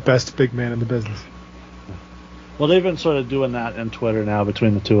calling him the best big man in the business. Well, they've been sort of doing that in Twitter now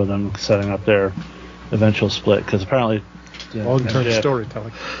between the two of them, setting up their eventual split, because apparently long-term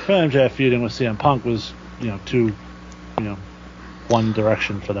storytelling. Apparently MJF feuding with CM Punk was, one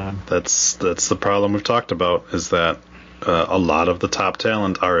direction for them. That's the problem we've talked about, is that a lot of the top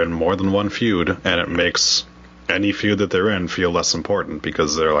talent are in more than one feud, and it makes any feud that they're in feel less important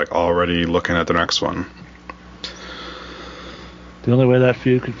because they're like already looking at the next one. The only way that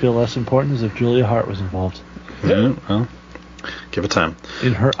feud could feel less important is if Julia Hart was involved. Yeah, well, give it time.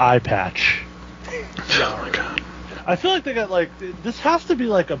 In her eye patch. Oh my god. I feel like they got this has to be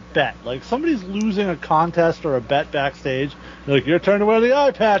like a bet. Like somebody's losing a contest or a bet backstage. They're like, your turn to wear the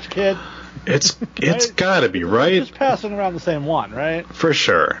eye patch, kid. It's Right? gotta be, right? Just passing around the same one, right? For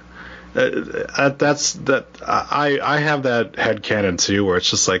sure. I have that headcanon too, where it's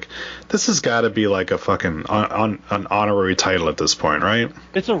just like, this has got to be like a fucking an honorary title at this point, right?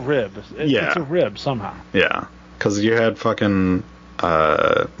 It's a rib. It's a rib somehow. Yeah, because you had fucking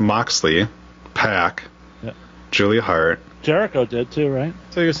Moxley, Pac, Julia Hart. Jericho did too, right?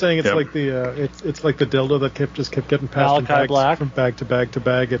 So you're saying it's like the it's like the dildo that kept getting passed from bag to bag to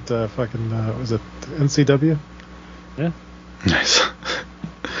bag at was it NCW? Yeah. Nice.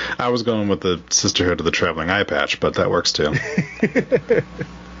 I was going with the Sisterhood of the Traveling Eye Patch, but that works too.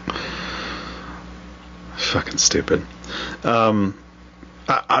 Fucking stupid. Also,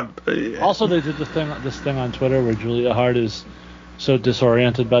 they did this thing on Twitter where Julia Hart is so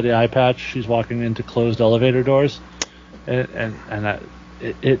disoriented by the eye patch, she's walking into closed elevator doors, and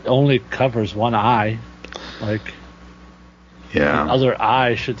it only covers one eye. Like, the other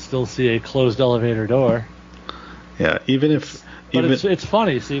eye should still see a closed elevator door. Yeah, But it's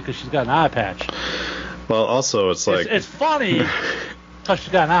funny, see, because she's got an eye patch. Well, also, it's like... It's funny because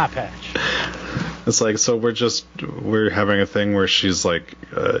she's got an eye patch. It's like, so we're having a thing where she's, like,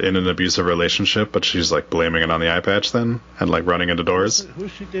 in an abusive relationship, but she's, like, blaming it on the eye patch then? And, like, running into doors?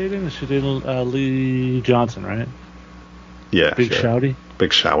 Who's she dating? Is she dating Lee Johnson, right? Yeah. Big Shouty? Big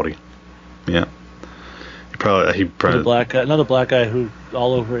Shouty. Yeah. He probably... Another black guy who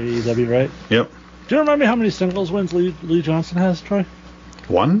all over AEW, right? Yep. Do you remember how many singles wins Lee Johnson has, Troy?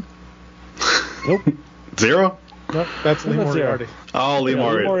 1? Nope. 0? Nope, that's Lee Moriarty. Oh, Lee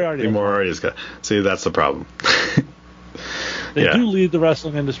Moriarty. Lee Moriarty's got... See, that's the problem. They do lead the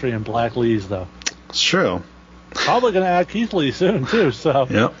wrestling industry in black Lees, though. It's true. Probably going to add Keith Lee soon, too, so...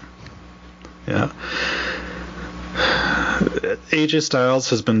 Yep. Yeah. AJ Styles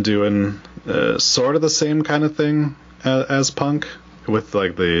has been doing sort of the same kind of thing as Punk, with,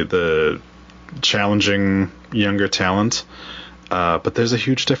 like, the challenging younger talent, but there's a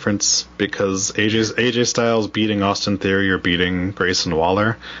huge difference, because AJ Styles beating Austin Theory or beating Grayson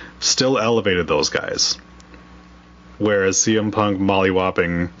Waller still elevated those guys, whereas CM Punk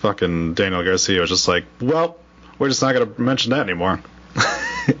mollywopping fucking Daniel Garcia was just like, well, we're just not going to mention that anymore.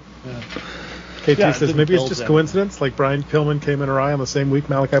 KT says maybe it's just coincidence, like Brian Pillman came in her eye on the same week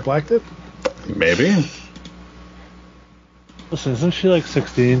Malachi Black did. Maybe. Listen, isn't she like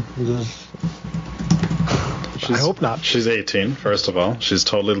 16? I hope not. She's 18, first of all. She's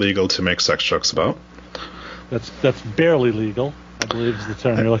totally legal to make sex jokes about. That's barely legal, I believe is the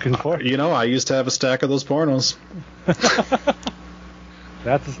term you're looking for. You know, I used to have a stack of those pornos.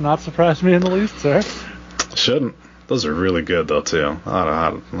 That does not surprise me in the least, sir. Shouldn't. Those are really good, though, too. A lot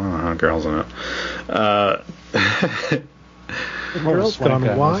of hot girls in it. Girls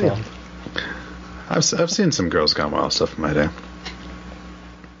Gone Wild. I've seen some Girls Gone Wild stuff in my day.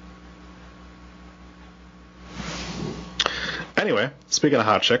 Anyway, speaking of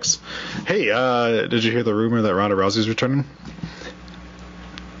hot chicks, hey, did you hear the rumor that Ronda Rousey's returning?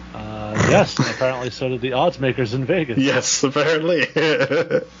 Yes, and apparently so did the odds makers in Vegas. Yes, apparently.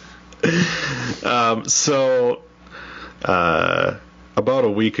 So, about a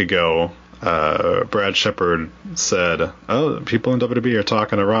week ago, Brad Shepard said, "Oh, people in WWE are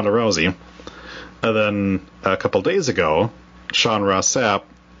talking to Ronda Rousey." And then a couple days ago, Sean Ross Sapp,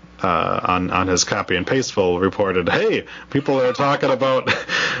 on his copy and pasteful, reported, "Hey, people are talking about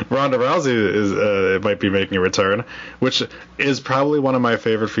Ronda Rousey might be making a return," which is probably one of my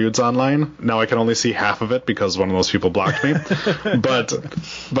favorite feuds online. Now I can only see half of it because one of those people blocked me, but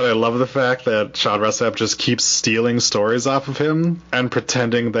I love the fact that Sean Ross Sapp just keeps stealing stories off of him and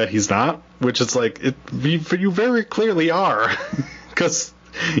pretending that he's not, which is like you very clearly are, because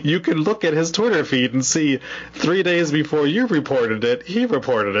you can look at his Twitter feed and see 3 days before you reported it, he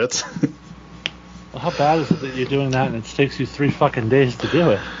reported it. Well, how bad is it that you're doing that and it takes you 3 fucking days to do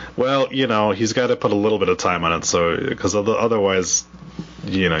it? Well, he's got to put a little bit of time on it, so because otherwise,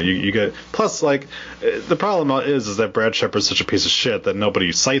 you get. Plus, like, the problem is that Brad Shepard's such a piece of shit that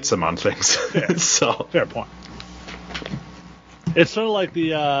nobody cites him on things. Yeah. So fair point. It's sort of like the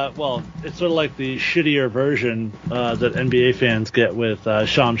shittier version that NBA fans get with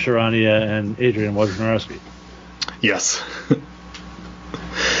Shams Charania and Adrian Wojnarowski. Yes.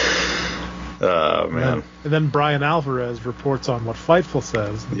 Oh man. And then Brian Alvarez reports on what Fightful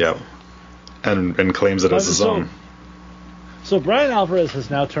says. Yep. And claims it as his own. So Brian Alvarez has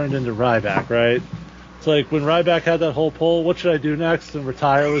now turned into Ryback, right? It's like when Ryback had that whole poll, what should I do next, and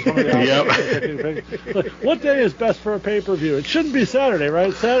retire was one of the options. Yep. Like, what day is best for a pay-per-view? It shouldn't be Saturday,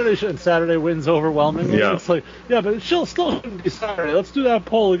 right? Saturday wins overwhelmingly. Yeah. It's like, yeah, but it still shouldn't be Saturday. Let's do that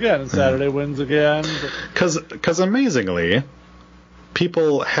poll again, and Saturday wins again. Because amazingly,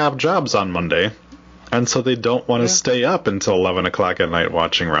 people have jobs on Monday, and so they don't want to stay up until 11 o'clock at night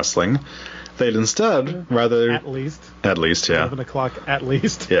watching wrestling. They'd instead rather... At least, yeah. 11 o'clock at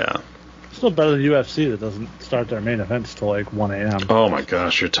least. Yeah. Still better than UFC that doesn't start their main events till like 1 a.m. Oh my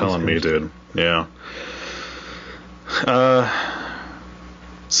gosh, you're telling me, dude. Yeah.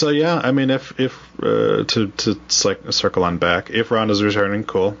 So yeah, I mean, if to circle on back, if Ronda's returning,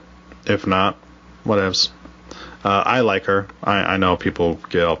 cool. If not, whatevs. I like her. I know people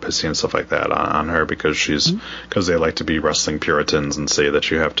get all pissy and stuff like that on her because because they like to be wrestling Puritans and say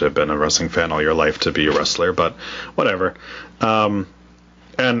that you have to have been a wrestling fan all your life to be a wrestler, but whatever.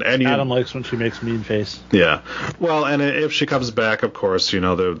 And Adam likes when she makes mean face. Yeah. Well, and if she comes back, of course, the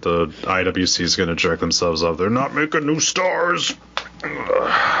IWC is going to jerk themselves up. They're not making new stars.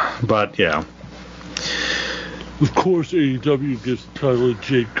 But yeah. Of course, AEW gives the title to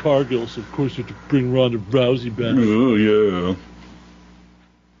Jade Cargill, so of course you have to bring Ronda Rousey back. Oh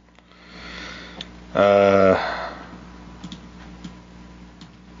yeah.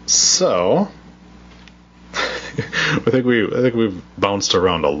 So. I think we've bounced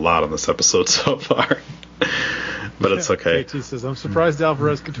around a lot on this episode so far, but it's okay. KT says, "I'm surprised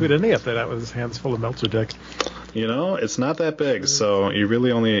Alvarez could tweet any update out with his hands full of Meltzer dick." It's not that big, so you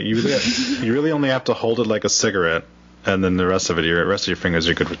really only have to hold it like a cigarette, and then the rest of your fingers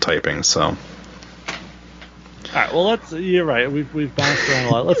are good for typing. So, all right. Well, you're right. We've bounced around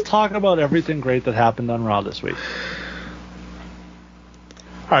a lot. Let's talk about everything great that happened on Raw this week.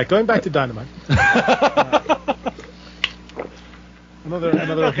 All right, going back to Dynamite. Another.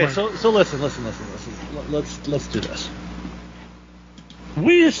 Okay, so listen. Let's do this.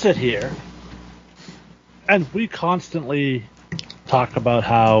 We sit here, and we constantly talk about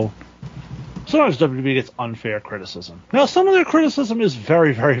how sometimes WWE gets unfair criticism. Now, some of their criticism is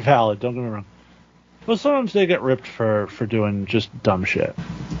very, very valid. Don't get me wrong, but sometimes they get ripped for doing just dumb shit.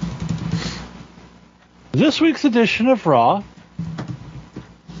 This week's edition of Raw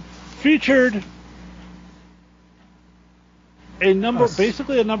featured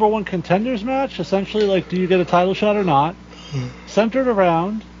basically a number one contenders match, essentially like do you get a title shot or not, centered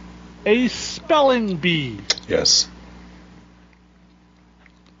around a spelling bee. Yes.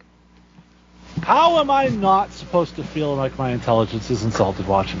 How am I not supposed to feel like my intelligence is insulted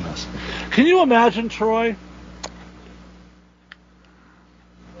watching this? Can you imagine, Troy,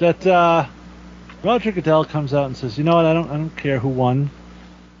 that Roger Goodell comes out and says, you know what, I don't care who won,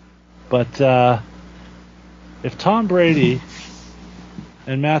 but if Tom Brady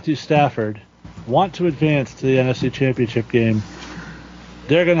and Matthew Stafford want to advance to the NFC Championship game,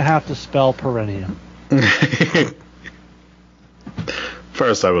 they're going to have to spell perennium.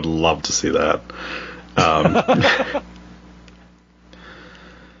 First, I would love to see that. How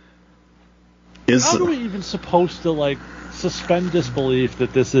are we even supposed to suspend disbelief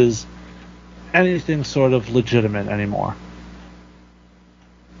that this is anything sort of legitimate anymore?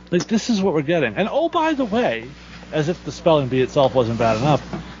 This is what we're getting. And oh, by the way, as if the spelling bee itself wasn't bad enough,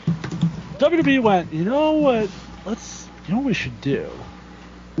 WWE went, you know what we should do?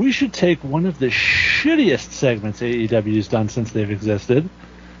 We should take one of the shittiest segments AEW's done since they've existed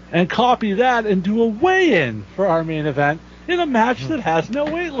and copy that and do a weigh-in for our main event in a match that has no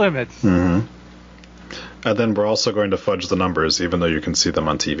weight limits. Mm-hmm. And then we're also going to fudge the numbers, even though you can see them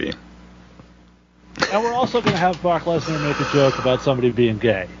on TV. And we're also going to have Brock Lesnar make a joke about somebody being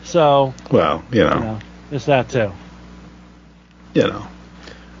gay. So, well, there's that too.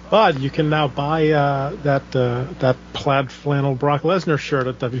 But you can now buy that plaid flannel Brock Lesnar shirt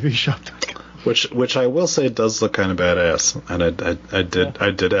at WWEshop.com. Which I will say does look kind of badass, and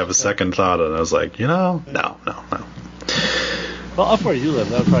I did have a second thought, and I was like, no. Well, up where you live,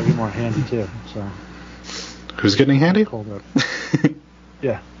 that would probably be more handy too. So, who's getting handy? Cold.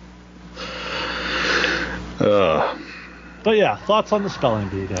 Yeah. But yeah, thoughts on the spelling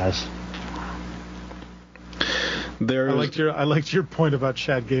bee, guys? I liked your point about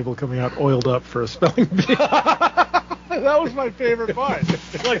Chad Gable coming out oiled up for a spelling bee. That was my favorite part.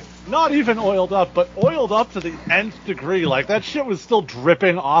 Like, not even oiled up, but oiled up to the nth degree. Like, that shit was still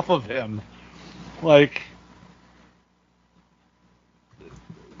dripping off of him. Like,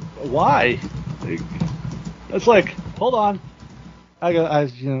 why? It's like, hold on.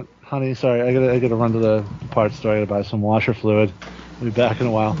 Honey, sorry, I gotta run to the parts store. I gotta buy some washer fluid. I'll be back in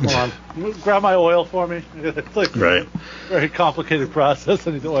a while. Hold on. You grab my oil for me. It's like right. Very complicated process.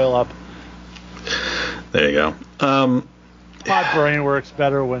 I need to oil up. There you go. My brain works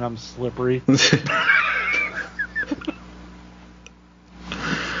better when I'm slippery.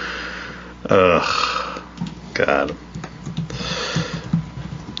 Ugh. God.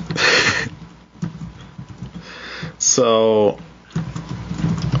 So,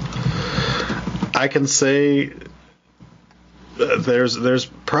 I can say there's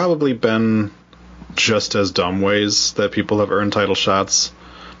probably been just as dumb ways that people have earned title shots,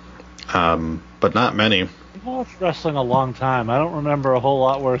 but not many. I've watched wrestling a long time. I don't remember a whole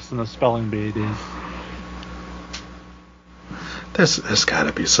lot worse than the spelling bee, dude. There's got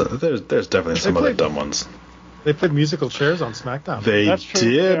to be some. There's definitely some other dumb ones. They played musical chairs on SmackDown. They That's true,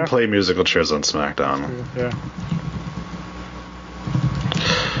 did yeah. play musical chairs on SmackDown. Yeah.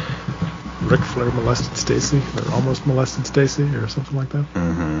 Ric Flair molested Stacy, or almost molested Stacy, or something like that.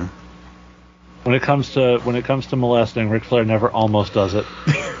 Mm-hmm. When it comes to molesting, Ric Flair never almost does it.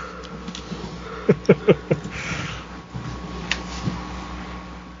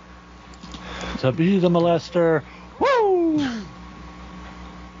 To be the molester, woo!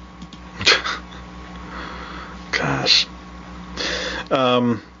 Gosh.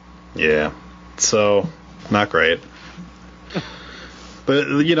 Yeah. So, not great. But,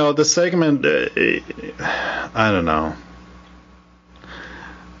 the segment, I don't know.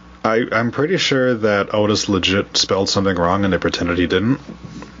 I'm pretty sure that Otis legit spelled something wrong and they pretended he didn't.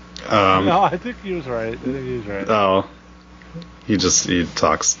 No, I think he was right. Oh. He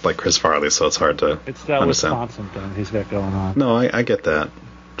talks like Chris Farley, so it's hard to It's that understand. Wisconsin thing he's got going on. No, I get that.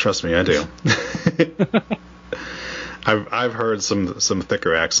 Trust me, I do. I've heard some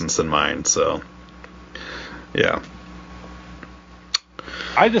thicker accents than mine, so yeah.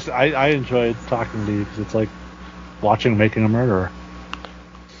 I enjoy talking to you because it's like watching Making a Murderer.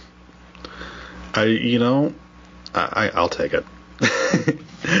 I'll take it.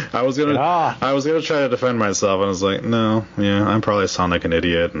 I was gonna try to defend myself, and I was like, no, yeah, I probably sound like an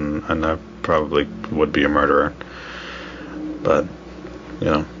idiot, and I probably would be a murderer. But,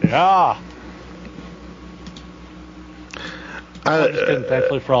 Yeah. I'm just kidding.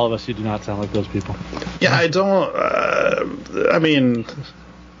 Thankfully for all of us, you do not sound like those people. Yeah, I don't. I mean,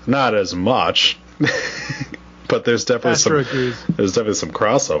 not as much, but there's definitely some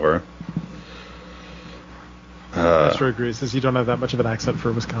crossover. Astro agrees, says you don't have that much of an accent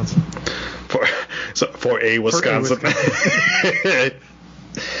for Wisconsin. For a Wisconsin.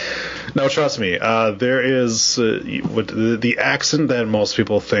 No, trust me. There is the accent that most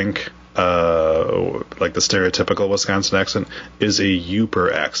people think, like the stereotypical Wisconsin accent, is a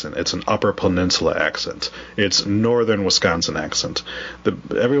Yooper accent. It's an Upper Peninsula accent. It's Northern Wisconsin accent.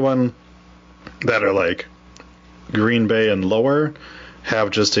 Everyone that are like Green Bay and lower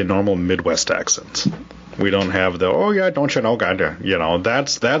have just a normal Midwest accent. We don't have the don't you know, God,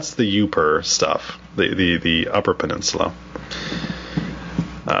 that's the Yooper stuff, the Upper Peninsula.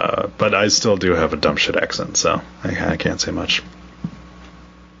 But I still do have a dumb shit accent, so I can't say much.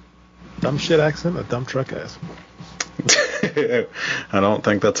 Dumb shit accent, a dump truck ass. I don't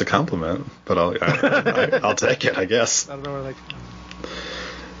think that's a compliment, but I'll take it, I guess. I don't know where they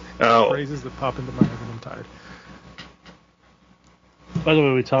phrases that pop into my head when I'm tired. By the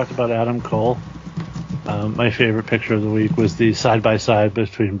way, we talked about Adam Cole. My favorite picture of the week was the side-by-side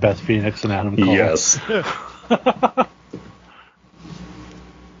between Beth Phoenix and Adam Cole. Yes.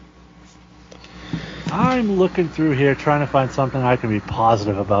 I'm looking through here trying to find something I can be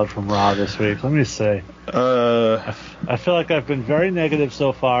positive about from Raw this week. Let me see. I feel like I've been very negative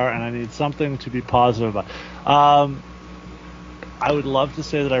so far, and I need something to be positive about. I would love to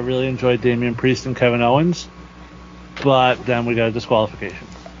say that I really enjoyed Damian Priest and Kevin Owens, but then we got a disqualification.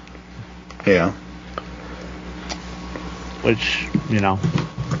 Yeah. Which,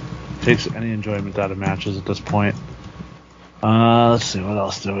 takes any enjoyment out of matches at this point. Let's see, what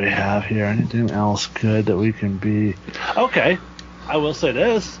else do we have here? Anything else good that we can be... Okay, I will say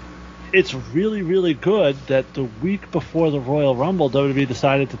this. It's really, really good that the week before the Royal Rumble, WWE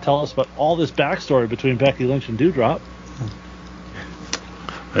decided to tell us about all this backstory between Becky Lynch and Doudrop.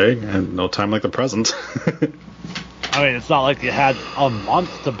 Hey, and no time like the present. I mean, it's not like you had a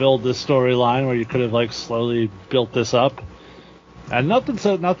month to build this storyline where you could have like slowly built this up. And no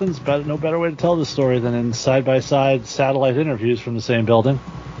better way to tell the story than in side-by-side satellite interviews from the same building.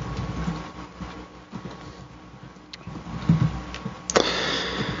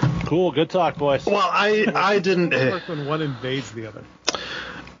 Cool, good talk, boys. Well, I didn't. Work when one invades the other.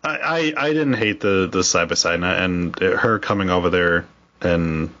 I didn't hate the side by side and her coming over there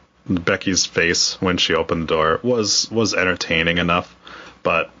and Becky's face when she opened the door was entertaining enough,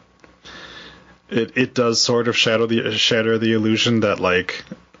 but it does sort of shatter the illusion that like,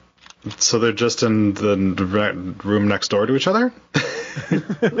 so they're just in the room next door to each other.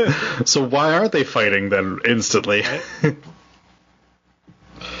 So why aren't they fighting then instantly?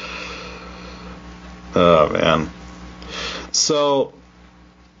 Oh man. So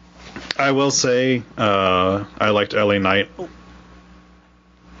I will say I liked LA Knight.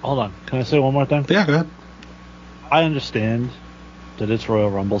 Hold on. Can I say one more thing? Yeah, go ahead. I understand that it's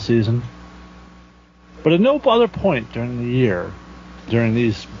Royal Rumble season, but at no other point during the year, during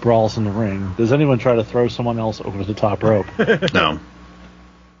these brawls in the ring, does anyone try to throw someone else over the top rope. No.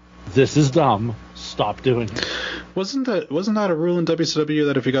 This is dumb. Stop doing it. Wasn't that a rule in WCW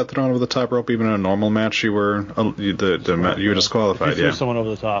that if you got thrown over the top rope, even in a normal match, you were you were disqualified? If you threw someone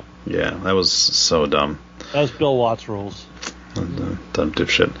over the top. Yeah, that was so dumb. That was Bill Watts' rules. Dumb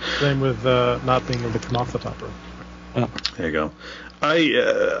dipshit. Same with not being able to come off the top rope. There you go.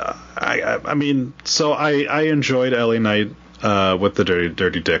 I mean, so I enjoyed LA Knight with the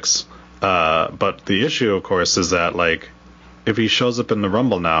Dirty Dicks, but the issue, of course, is that like if he shows up in the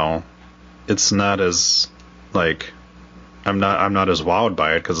Rumble now, it's not as like I'm not as wowed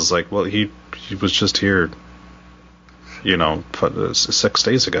by it because it's like, well, he was just here, 6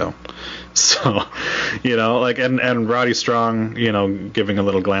 days ago. So, like, and Roddy Strong, giving a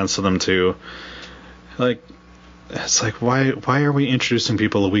little glance to them too. Like, it's like, why are we introducing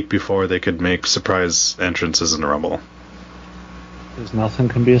people a week before they could make surprise entrances in the Rumble? Because nothing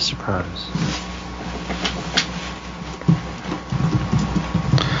can be a surprise.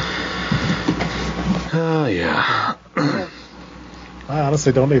 Oh, yeah. I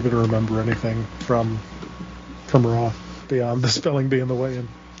honestly don't even remember anything from Raw beyond the spelling bee in the weigh-in.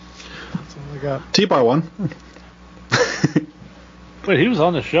 That's all I got. T-Bar won. Wait, he was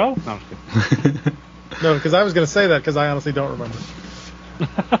on the show? No, I'm just kidding. No, because I was going to say that because I honestly don't remember.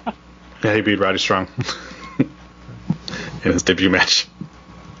 Yeah, he beat Roddy Strong in his debut match.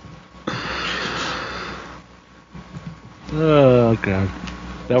 Oh, God.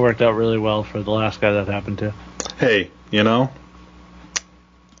 That worked out really well for the last guy that happened to. Hey, wonder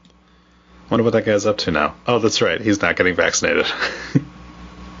what that guy's up to now. Oh, that's right. He's not getting vaccinated.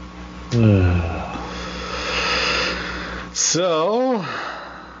 So...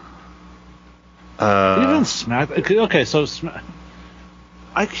 even Smack... Okay, so...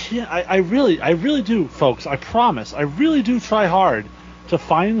 I can't... I really do, folks. I promise. I really do try hard to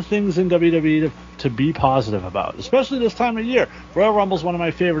find things in WWE to be positive about, especially this time of year. Royal Rumble is one of my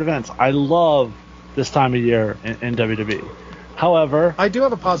favorite events. I love this time of year in WWE. However... I do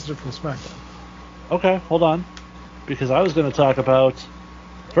have a positive from SmackDown. Okay, hold on. Because I was going to talk about,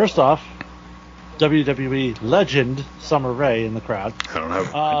 first off, WWE legend Summer Rae in the crowd.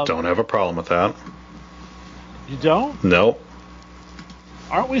 I don't have a problem with that. You don't? No.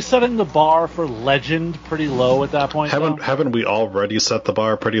 Aren't we setting the bar for legend pretty low at that point? Haven't we already set the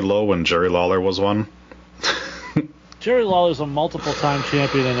bar pretty low when Jerry Lawler was one? Jerry Lawler's a multiple-time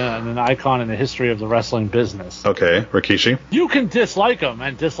champion and an icon in the history of the wrestling business. Okay, Rikishi. You can dislike him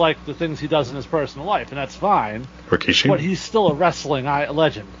and dislike the things he does in his personal life, and that's fine. Rikishi. But he's still a wrestling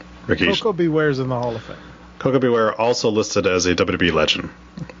legend. Rikishi. Coco Beware's in the Hall of Fame. Coco Beware also listed as a WWE legend.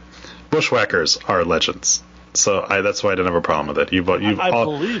 Bushwhackers are legends. So that's why I didn't have a problem with it. I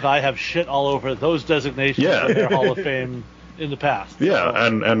believe I have shit all over those designations of their Hall of Fame in the past. Yeah,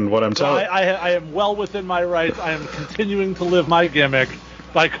 so, and what I'm telling... I am well within my rights. I am continuing to live my gimmick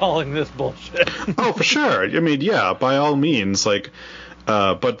by calling this bullshit. Oh, for sure. I mean, yeah, by all means. Like,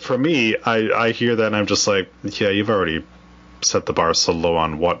 but for me, I hear that and I'm just like, yeah, you've already set the bar so low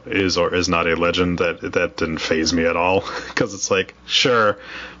on what is or is not a legend that didn't faze me at all. Because it's like, sure,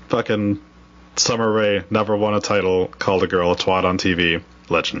 fucking... Summer Rae never won a title, called a girl a twat on TV.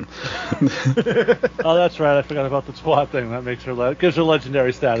 Legend. Oh, that's right. I forgot about the twat thing. That makes her gives her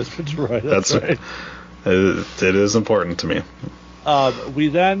legendary status for Troy. That's right. It is important to me. We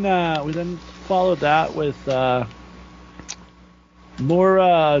then followed that with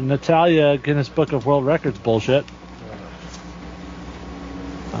more Natalya Guinness Book of World Records bullshit.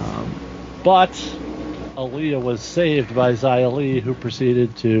 But Aaliyah was saved by Xia Li, who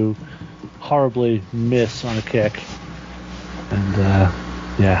proceeded to horribly miss on a kick. And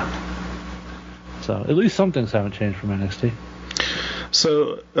yeah. So at least some things haven't changed from NXT.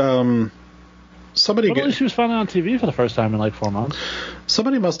 So somebody But at least she was finally on TV for the first time in like 4 months.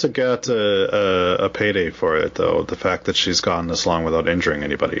 Somebody must have got a payday for it, though. The fact that she's gone this long without injuring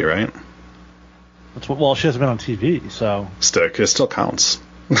anybody, right? Well, she hasn't been on TV, so It still counts.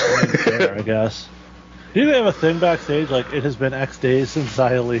 fair, I guess. Do they have a thing backstage like it has been X days since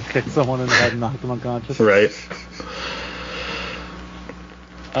Xia Li kicked someone in the head and knocked them unconscious? Right.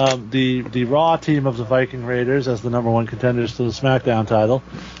 The Raw team of the Viking Raiders as the number one contenders to the SmackDown title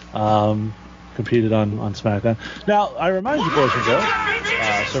competed on SmackDown. Now, I remind you, boys and girls,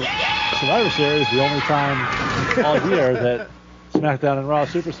 Survivor Series is the only time all year that SmackDown and Raw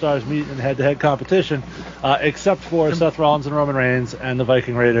superstars meet in head-to-head competition, except for Seth Rollins and Roman Reigns and the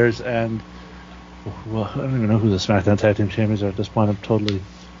Viking Raiders and... Well, I don't even know who the SmackDown Tag Team Champions are at this point. I'm totally...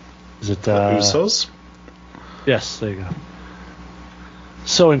 Is it... The Usos? Yes, there you go.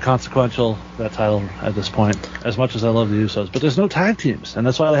 So inconsequential, that title at this point, as much as I love the Usos. But there's no tag teams, and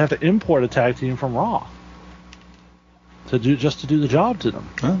that's why they have to import a tag team from Raw to do the job to them.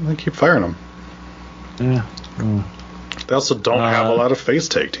 Well, they keep firing them. Yeah. They also don't have a lot of face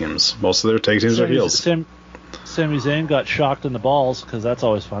tag teams. Most of their tag teams are heels. Sami Zayn got shocked in the balls, because that's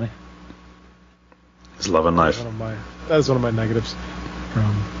always funny. He's loving life. That is one of my negatives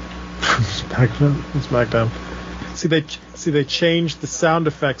from SmackDown. See, they changed the sound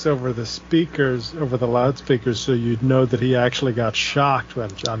effects over the speakers, over the loudspeakers, so you'd know that he actually got shocked when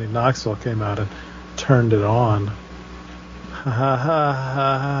Johnny Knoxville came out and turned it on. Ha ha ha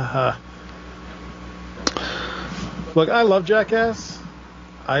ha ha. Look, I love Jackass.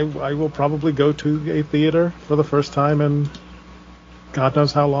 I will probably go to a theater for the first time in God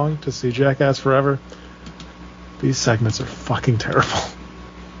knows how long to see Jackass Forever. These segments are fucking terrible.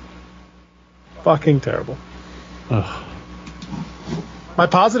 Fucking terrible. Ugh. My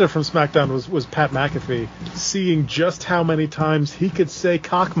positive from SmackDown was Pat McAfee seeing just how many times he could say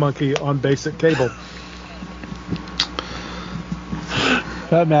cock monkey on basic cable.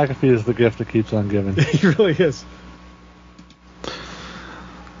 Pat McAfee is the gift that keeps on giving. He really is.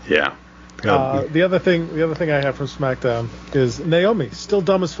 Yeah. The other thing I have from SmackDown is Naomi still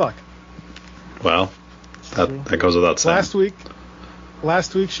dumb as fuck. Well, that goes without saying.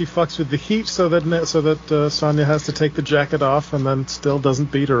 Last week she fucks with the heat so that Sonya has to take the jacket off and then still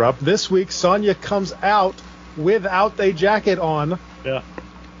doesn't beat her up. This week Sonya comes out without a jacket on. Yeah.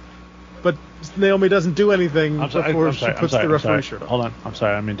 But Naomi doesn't do anything before she puts the referee shirt on. Hold on. I'm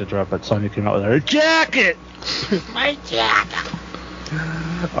sorry. I mean to interrupt, but Sonya came out with her jacket. My jacket.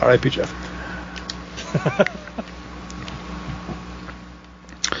 R.I.P. Jeff.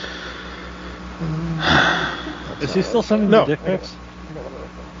 Is he still sending the dick pics?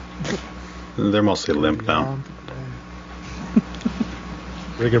 They're mostly limp now.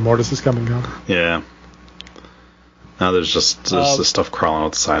 Rigor mortis is coming down. Yeah. Now there's the stuff crawling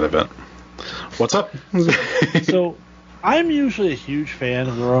out the side of it. What's up? So, I'm usually a huge fan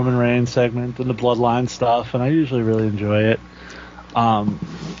of the Roman Reigns segment and the Bloodline stuff, and I usually really enjoy it.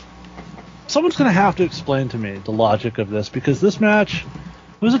 Someone's going to have to explain to me the logic of this, because this match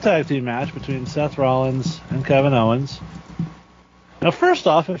was a tag team match between Seth Rollins and Kevin Owens. Now, first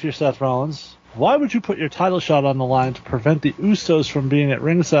off, if you're Seth Rollins, why would you put your title shot on the line to prevent the Usos from being at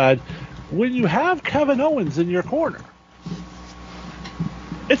ringside when you have Kevin Owens in your corner?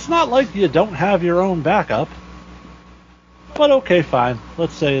 It's not like you don't have your own backup. But okay, fine.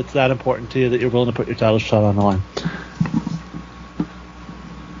 Let's say it's that important to you that you're willing to put your title shot on the line.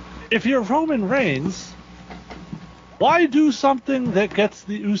 If you're Roman Reigns, why do something that gets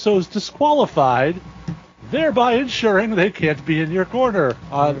the Usos disqualified, thereby ensuring they can't be in your corner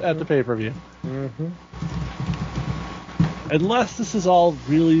at the pay-per-view? Mm-hmm. Unless this is all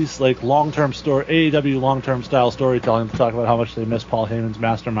really like long-term AEW long-term style storytelling to talk about how much they miss Paul Heyman's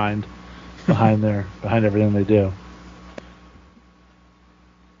mastermind behind everything they do.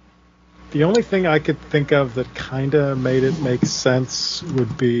 The only thing I could think of that kind of made it make sense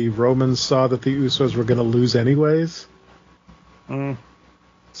would be Roman saw that the Usos were going to lose anyways.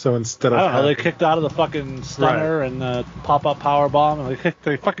 So instead of they kicked out of the fucking stunner and the pop-up power bomb, and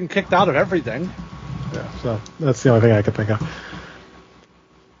they fucking kicked out of everything. Yeah, so that's the only thing I could think of.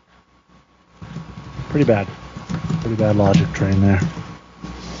 Pretty bad logic train there.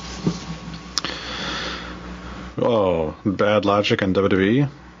 Oh, bad logic in WWE?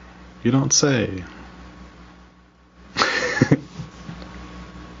 You don't say.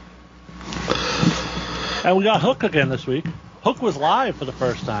 And we got Hook again this week. Hook was live for the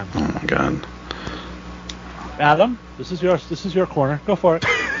first time. Oh my god. Adam, this is your corner. Go for it.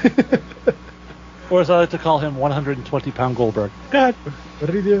 Or as I like to call him, 120-pound Goldberg. God,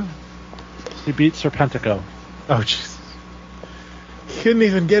 What did he do? he beat Serpentico. Oh, Jesus. He couldn't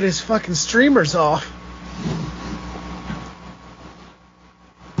even get his fucking streamers off.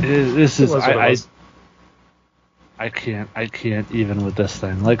 This It is was what it was. I can't even with this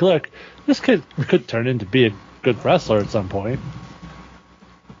thing. Like, look, this kid could turn into be a good wrestler at some point.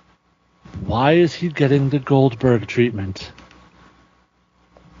 Why is he getting the Goldberg treatment?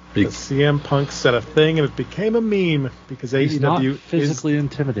 Because CM Punk said a thing and it became a meme because He's not AEW physically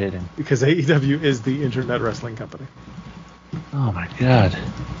intimidating. because AEW is the internet wrestling company. Oh my god.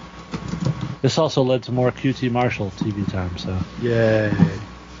 This also led to more QT Marshall TV time, so. Yay.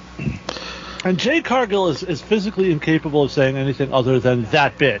 And Jade Cargill is physically incapable of saying anything other than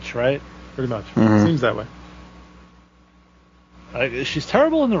that bitch, right? Pretty much. Mhm. Seems that way. She's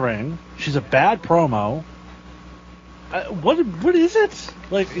terrible in the ring. She's a bad promo. What is it?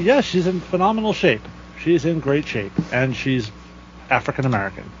 Like, yeah, she's in phenomenal shape. She's in great shape, and she's African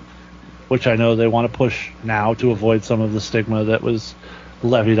American, which I know they want to push now to avoid some of the stigma that was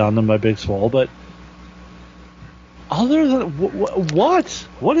levied on them by Big Swole. But other than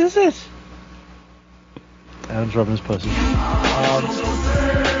what is it? Adam's rubbing his pussy. You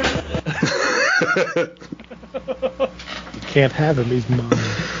can't have him. He's mine.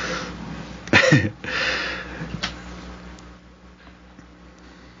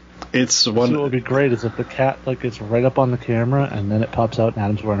 It's one. So what would be great is if the cat gets right up on the camera and then it pops out and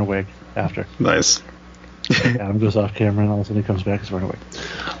Adam's wearing a wig after. Nice. Adam goes off camera and all of a sudden he comes back, he's wearing a wig.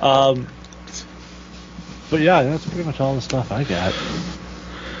 But yeah, that's pretty much all the stuff I got.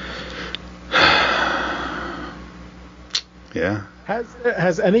 Yeah.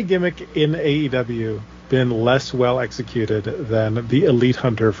 Has any gimmick in AEW been less well executed than the Elite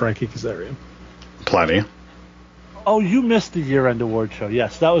Hunter Frankie Kazarian? Plenty. Oh, you missed the year-end award show.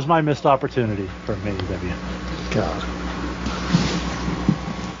 Yes, that was my missed opportunity for AEW. God.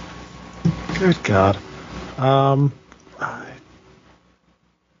 Good God.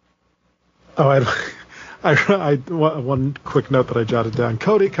 One quick note that I jotted down.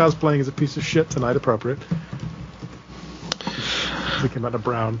 Cody cosplaying as a piece of shit tonight, appropriate. He came out in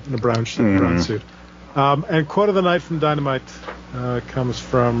a brown suit. And quote of the night from Dynamite comes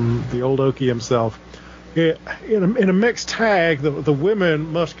from the old Okie himself. In a mixed tag, the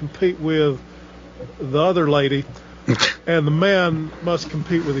women must compete with the other lady, and the men must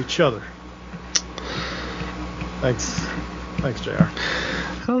compete with each other. Thanks, JR.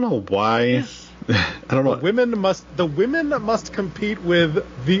 I don't know why. I don't know. The women must compete with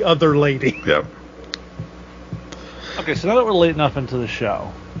the other lady. Yep. Okay, so now that we're late enough into the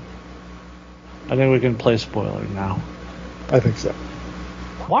show, I think we can play spoiler now. I think so.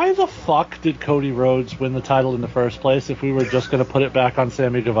 Why the fuck did Cody Rhodes win the title in the first place if we were just going to put it back on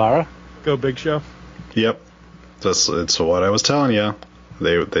Sammy Guevara? Go Big Show. Yep. It's what I was telling you.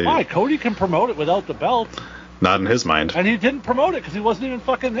 They Why? Cody can promote it without the belt. Not in his mind. And he didn't promote it because he wasn't even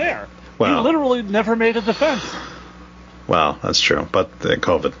fucking there. Well, he literally never made a defense. Well, that's true. But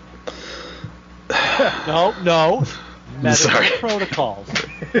COVID. No. Medical Sorry. protocols.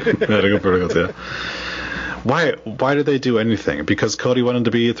 Medical protocols, yeah. Why did they do anything? Because Cody wanted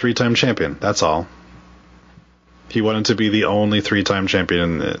to be a 3-time champion. That's all. He wanted to be the only 3-time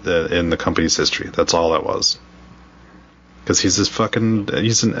champion in the company's history. That's all that was. Because he's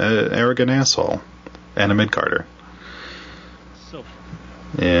an arrogant asshole. And a mid-carder. So.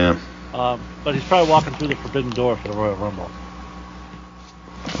 Yeah. But he's probably walking through the forbidden door for the Royal Rumble.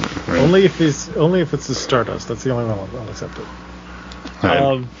 Right. Only if it's the Stardust. That's the only one I'll accept it.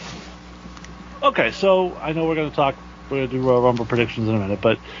 Right. Okay, so I know we're going to do Royal Rumble predictions in a minute,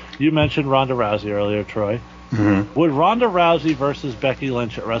 but you mentioned Ronda Rousey earlier, Troy. Mm-hmm. Would Ronda Rousey versus Becky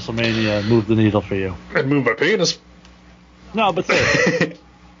Lynch at WrestleMania move the needle for you? I'd move my penis. No, but seriously.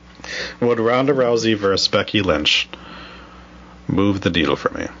 Would Ronda Rousey versus Becky Lynch move the needle for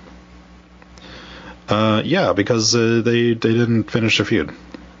me? Yeah, because they didn't finish a feud.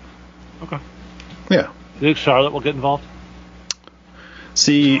 Okay. Yeah. Do you think Charlotte will get involved?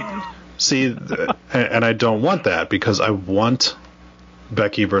 See, and I don't want that because I want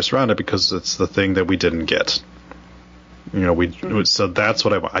Becky versus Ronda because it's the thing that we didn't get. So that's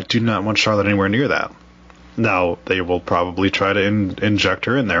what I want. I do not want Charlotte anywhere near that. Now, they will probably try to inject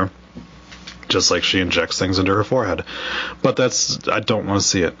her in there, just like she injects things into her forehead. But I don't want to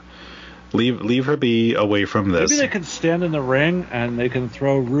see it. Leave her be away from this. Maybe they can stand in the ring and they can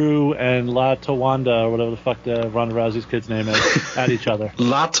throw Rue and La Tawanda, or whatever the fuck Ronda Rousey's kid's name is, at each other.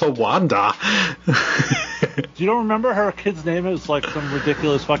 La Tawanda? Do you don't remember her kid's name is like some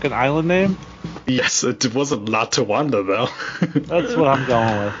ridiculous fucking island name? Yes, it wasn't La Tawanda, though. That's what I'm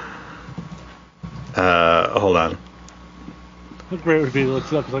going with. Hold on. How great would it be to look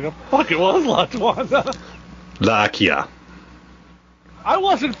it up? Like, fuck, it was Latwanda. Lakia. I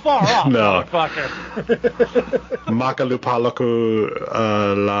wasn't far off, No. motherfucker. Makalupaloku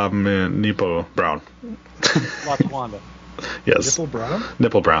Nipo Brown. Latwanda. Yes. Nipple Brown?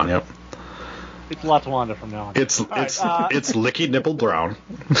 Nipple Brown, yep. It's Latwanda from now on. It's Licky Nipple Brown.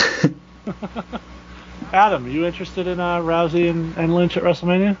 Adam, you interested in Rousey and Lynch at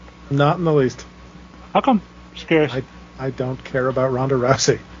WrestleMania? Not in the least. How come? Just curious. I don't care about Ronda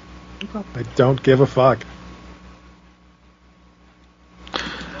Rousey. I don't give a fuck.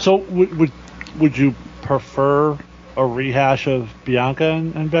 So would you prefer a rehash of Bianca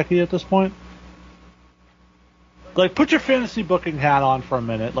and Becky at this point? Like, put your fantasy booking hat on for a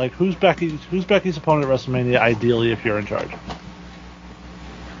minute. Like, who's Becky's opponent at WrestleMania ideally if you're in charge?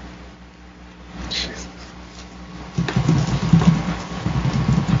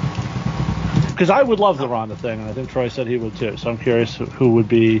 Because I would love the Ronda thing, and I think Troy said he would too. So I'm curious who would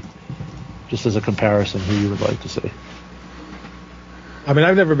be, just as a comparison, who you would like to see. I mean,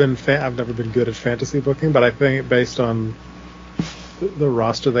 I've never been good at fantasy booking, but I think based on the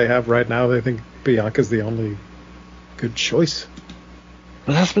roster they have right now, they think Bianca's the only good choice.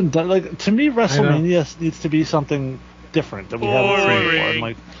 But that's been done. Like, to me, WrestleMania needs to be something different that we haven't seen before. And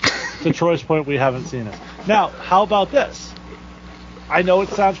like, to Troy's point, we haven't seen it. Now, how about this? I know it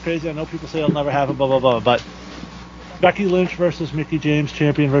sounds crazy. I know people say it'll never happen, blah, blah, blah. But Becky Lynch versus Mickie James,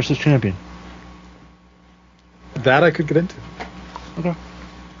 champion versus champion. That I could get into. Okay.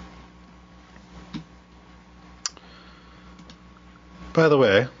 By the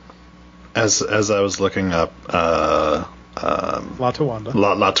way, as I was looking up Latwanda,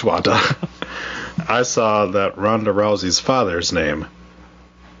 I saw that Ronda Rousey's father's name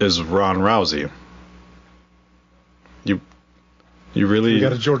is Ron Rousey. You really... You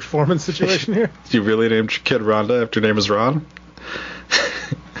got a George Foreman situation here? You really named your kid Ronda after your name is Ron?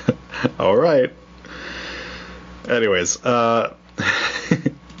 All right. Anyways, yeah.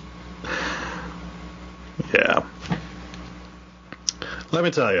 Let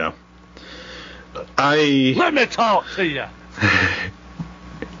me tell you. Let me talk to you.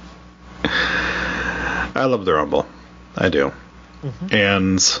 I love the Rumble. I do. Mm-hmm.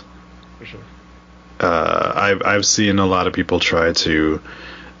 And... For sure. I've seen a lot of people try to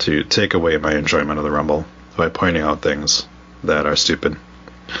take away my enjoyment of the Rumble by pointing out things that are stupid.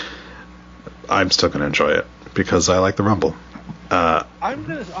 I'm still gonna enjoy it because I like the Rumble.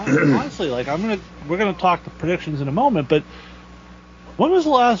 Honestly, like, we're gonna talk the predictions in a moment, but when was the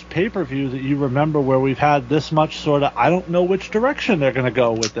last pay-per-view that you remember where we've had this much sort of, I don't know which direction they're gonna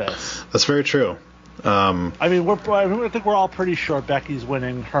go with this? That's very true. I think we're all pretty sure Becky's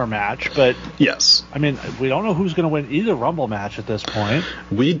winning her match, but yes, I mean, we don't know who's going to win either Rumble match at this point.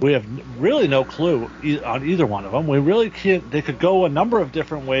 We have really no clue on either one of them. We really can't. They could go a number of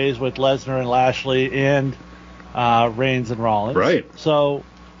different ways with Lesnar and Lashley and Reigns and Rollins. Right. So,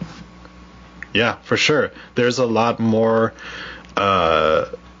 yeah, for sure. There's a lot more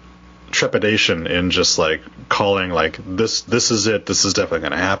trepidation in just like calling like this is it. This is definitely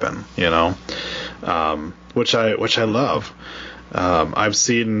going to happen. You know. Which I love. I've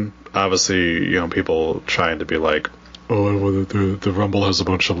seen obviously people trying to be like, oh, well, the Rumble has a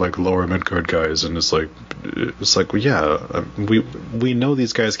bunch of like lower mid card guys, and it's like well, yeah, we know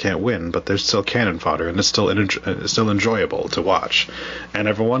these guys can't win, but they're still cannon fodder, and it's still enjoyable to watch. And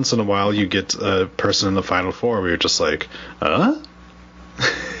every once in a while, you get a person in the final four where you're just like,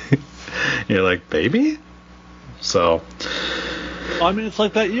 you're like, baby. So. I mean, it's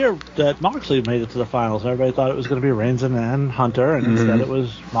like that year that Moxley made it to the finals. Everybody thought it was going to be Reigns and Hunter, and instead it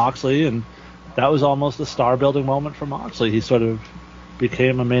was Moxley, and that was almost a star-building moment for Moxley. He sort of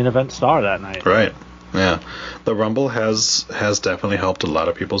became a main event star that night. Right. Yeah. The Rumble has definitely helped a lot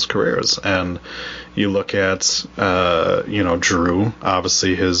of people's careers, and you look at Drew.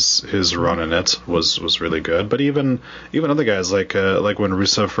 Obviously, his run in it was really good, but even other guys like when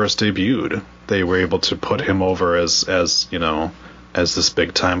Rusev first debuted, they were able to put him over as this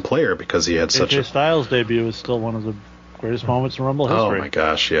big time player because he had such AJ Styles' debut is still one of the greatest moments in Rumble history. Oh my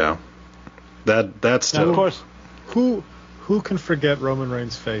gosh, yeah. That's still. Now, of course, who can forget Roman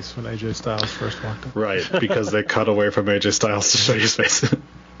Reigns' face when AJ Styles first walked in? Right, because they cut away from AJ Styles to show his face.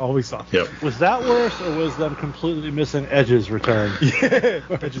 All we saw. Yep. Was that worse, or was them completely missing Edge's return? Yeah.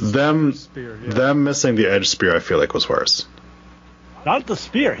 Them missing the Edge spear, I feel like, was worse. Not the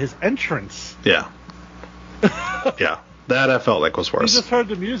spear, his entrance. Yeah. Yeah. That I felt like was worse. You just heard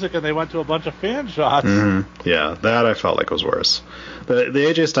the music and they went to a bunch of fan shots. Mm-hmm. Yeah, that I felt like was worse. The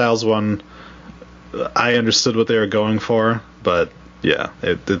AJ Styles one, I understood what they were going for, but Yeah,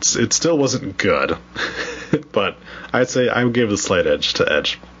 it still wasn't good, but I'd say I would give a slight edge to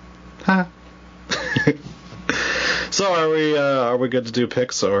Edge. Huh. So are we good to do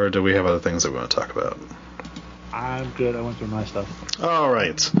picks, or do we have other things that we want to talk about? I'm good. I went through my stuff. All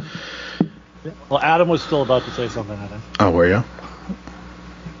right. Well, Adam was still about to say something, I think. Oh, were you?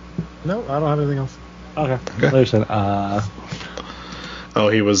 No, I don't have anything else. Okay. Listen, Oh,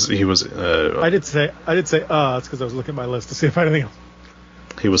 he was. I did say it's because I was looking at my list to see if I had anything else.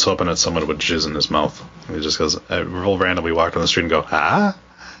 He was hoping that someone would jizz in his mouth. He just goes, real randomly walk on the street and go, ah.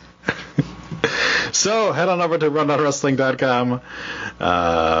 So head on over to rundownwrestling.com.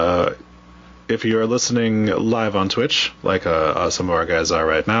 If you are listening live on Twitch, like some of our guys are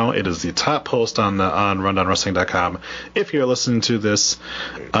right now, it is the top post on rundownwrestling.com. If you're listening to this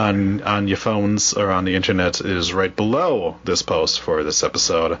on your phones or on the internet, it is right below this post for this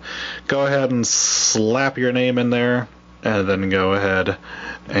episode. Go ahead and slap your name in there, and then go ahead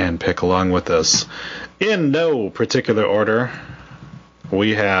and pick along with us. In no particular order,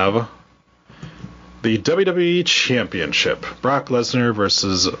 we have the WWE Championship. Brock Lesnar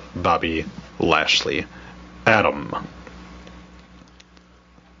versus Bobby Lashley. Adam.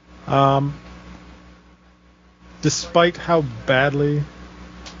 Despite how badly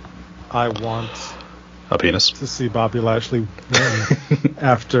I want a penis to see Bobby Lashley win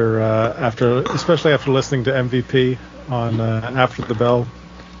especially after listening to MVP on After the Bell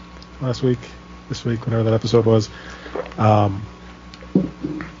this week, whenever that episode was, all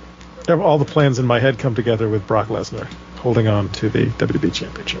the plans in my head come together with Brock Lesnar holding on to the WWE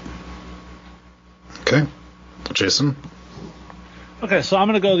Championship. Okay. Jason? Okay, so I'm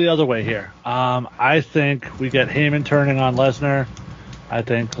going to go the other way here. I think we get Heyman turning on Lesnar. I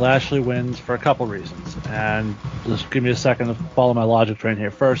think Lashley wins for a couple reasons. And just give me a second to follow my logic train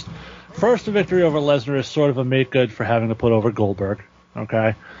here. First, the victory over Lesnar is sort of a make good for having to put over Goldberg.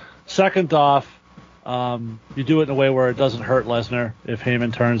 Okay? Second off, you do it in a way where it doesn't hurt Lesnar if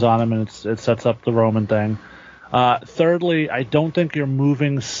Heyman turns on him and it sets up the Roman thing. Thirdly, I don't think you're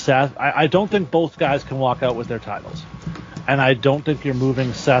moving Seth. I don't think both guys can walk out with their titles. And I don't think you're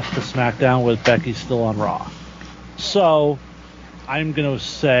moving Seth to SmackDown with Becky still on Raw. So I'm going to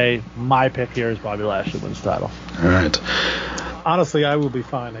say my pick here is Bobby Lashley wins the title. All right. Honestly, I will be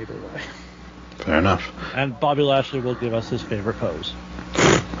fine either way. Fair enough. And Bobby Lashley will give us his favorite pose.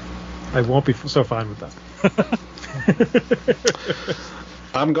 I won't be so fine with that.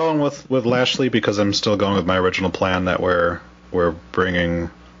 I'm going with Lashley because I'm still going with my original plan that we're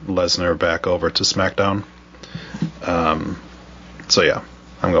bringing Lesnar back over to SmackDown. So yeah,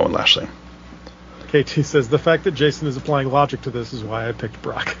 I'm going with Lashley. KT says the fact that Jason is applying logic to this is why I picked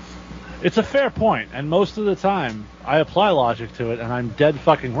Brock. It's a fair point, and most of the time I apply logic to it and I'm dead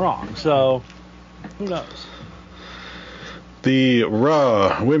fucking wrong. So who knows? The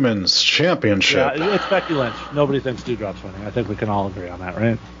Raw Women's Championship. Yeah, it's Becky Lynch. Nobody thinks Doudrop's winning. I think we can all agree on that,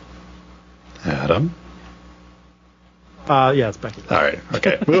 right? Adam? Yeah, it's Becky. All right.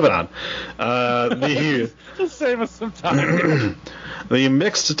 Okay, moving on. Just save us some time. The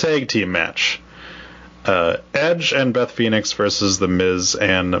mixed tag team match. Edge and Beth Phoenix versus The Miz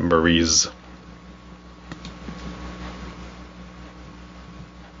and Maryse.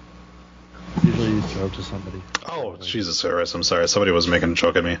 Usually you throw to somebody. Oh, Jesus Christ, I'm sorry. Somebody was making a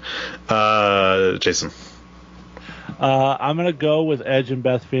joke at me. Jason. I'm going to go with Edge and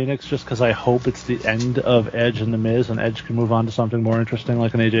Beth Phoenix just because I hope it's the end of Edge and The Miz and Edge can move on to something more interesting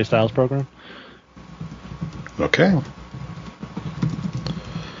like an AJ Styles program. Okay.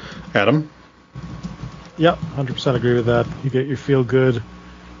 Adam? Yep, 100% agree with that. You get your feel-good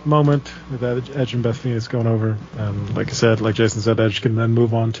moment with that Edge and Beth Phoenix going over. And like I said, like Jason said, Edge can then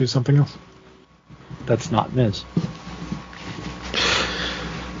move on to something else. That's not Miz.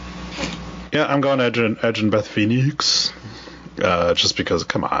 Yeah, I'm going Edge and Beth Phoenix. Just because,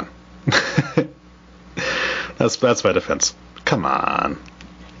 come on. That's my defense. Come on.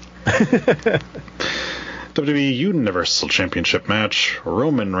 WWE Universal Championship match: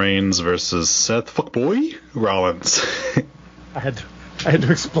 Roman Reigns versus Seth Fuckboy Rollins. I had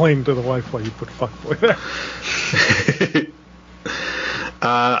to explain to the wife why you put Fuckboy there.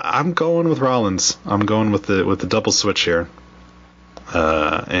 I'm going with Rollins. I'm going with the double switch here.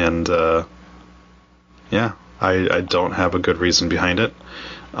 Yeah, I don't have a good reason behind it.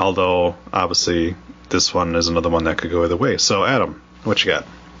 Although obviously this one is another one that could go either way. So Adam, what you got?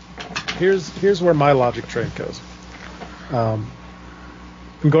 Here's where my logic train goes. I'm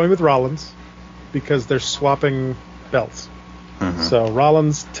going with Rollins because they're swapping belts. Mm-hmm. So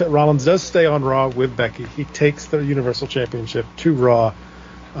Rollins does stay on Raw with Becky. He takes the Universal Championship to Raw,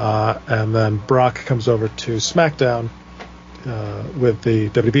 and then Brock comes over to SmackDown. with the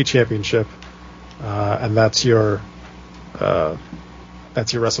WWE Championship, and that's your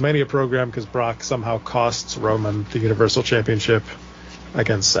WrestleMania program because Brock somehow costs Roman the Universal Championship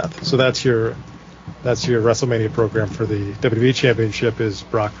against Seth. So that's your WrestleMania program for the WWE Championship is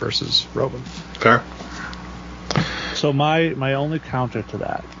Brock versus Roman. Fair. So my only counter to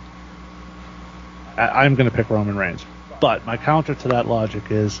that, I'm going to pick Roman Reigns, but my counter to that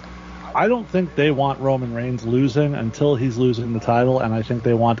logic is I don't think they want Roman Reigns losing until he's losing the title, and I think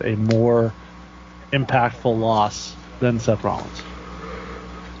they want a more impactful loss than Seth Rollins.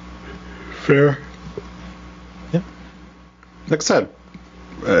 Fair. Yeah. Like I said,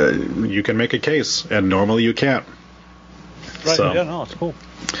 you can make a case, and normally you can't. Right? So. Yeah, no, it's cool.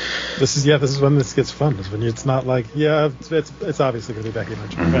 This is when this gets fun. Is when it's not like it's obviously going to be Becky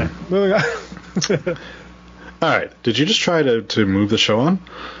Lynch. Right. Moving on. All right. Did you just try to move the show on?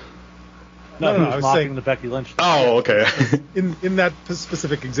 No, I was mocking saying the Becky Lynch. Oh, okay. in that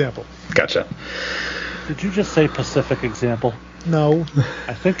specific example. Gotcha. Did you just say Pacific example? No.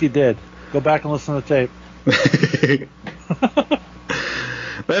 I think you did. Go back and listen to the tape.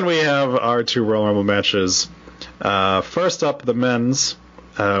 Then we have our two Royal Rumble matches. First up, the men's.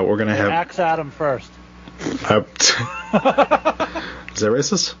 We're gonna have Axe Adam first. Is that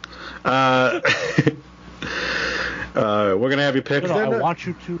racist? We're gonna have you pick. No, I want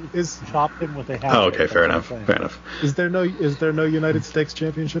you to chop him with a hatchet. Oh, okay, fair enough. Fair enough. Is there no United States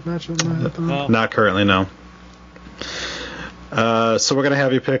Championship match on that? No. Not currently, no. So we're gonna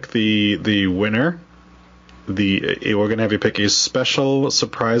have you pick the winner. We're gonna have you pick a special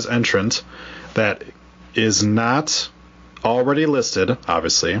surprise entrant that is not already listed,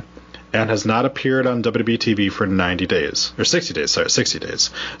 obviously, and has not appeared on WWE TV for 90 days. Or 60 days, sorry, 60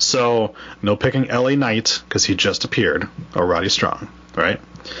 days. So, no picking LA Knight, because he just appeared, or Roddy Strong, right?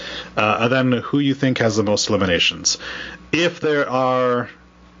 And then who you think has the most eliminations. If there are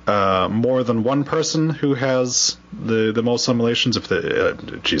more than one person who has the most eliminations,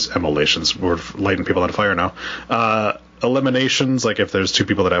 emulations, we're lighting people on fire now. Eliminations, like if there's two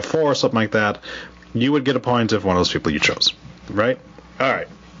people that have four or something like that, you would get a point if one of those people you chose, right? All right.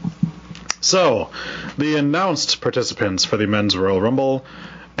 So, the announced participants for the Men's Royal Rumble: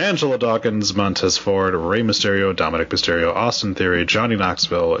 Angelo Dawkins, Montez Ford, Rey Mysterio, Dominic Mysterio, Austin Theory, Johnny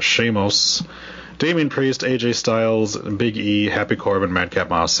Knoxville, Sheamus, Damian Priest, AJ Styles, Big E, Happy Corbin, Madcap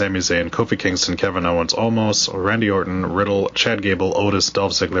Moss, Sami Zayn, Kofi Kingston, Kevin Owens, Omos, Randy Orton, Riddle, Chad Gable, Otis,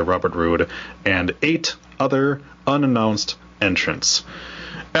 Dolph Ziggler, Robert Roode, and 8 other unannounced entrants.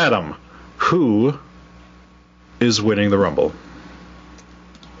 Adam, who is winning the Rumble?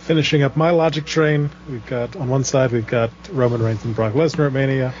 Finishing up my logic train, we've got on one side Roman Reigns and Brock Lesnar at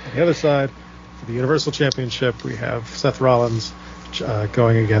Mania. On the other side, for the Universal Championship, we have Seth Rollins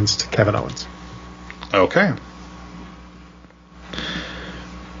going against Kevin Owens. Okay.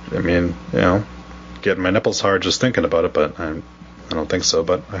 I mean, getting my nipples hard just thinking about it, but I don't think so,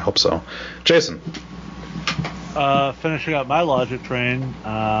 but I hope so. Jason. Finishing up my logic train,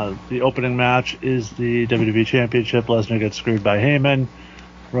 the opening match is the WWE Championship. Lesnar gets screwed by Heyman.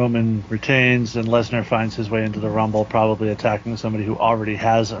 Roman retains, and Lesnar finds his way into the Rumble, probably attacking somebody who already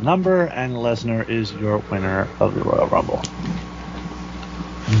has a number, and Lesnar is your winner of the Royal Rumble.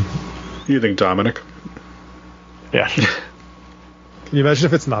 You think Dominic? Yeah. Can you imagine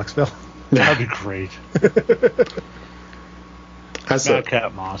if it's Knoxville? That'd be great.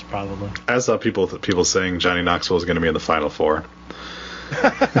 Madcap Moss, probably. I saw people saying Johnny Knoxville is going to be in the Final Four.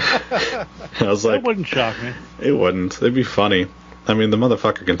 I was like, that wouldn't shock me. It wouldn't. It'd be funny. I mean, the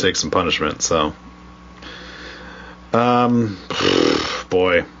motherfucker can take some punishment, so.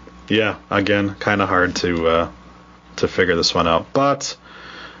 Boy. Yeah, again, kind of hard to figure this one out. But,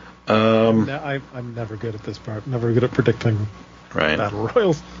 I'm never good at this part. Never good at predicting battle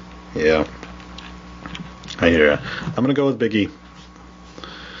royals. Yeah. I hear ya. I'm going to go with Big E.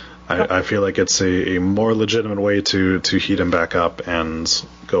 I feel like it's a more legitimate way to heat him back up and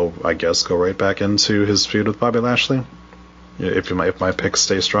go right back into his feud with Bobby Lashley. If my picks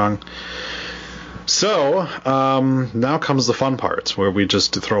stay strong. So, now comes the fun part, where we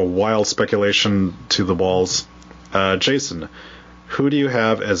just throw wild speculation to the walls. Jason, who do you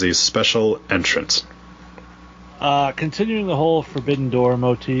have as a special entrant? Continuing the whole Forbidden Door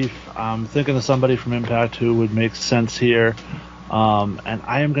motif, I'm thinking of somebody from Impact who would make sense here. And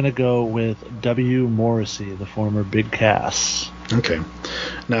I am going to go with W. Morrissey, the former Big Cass. Okay.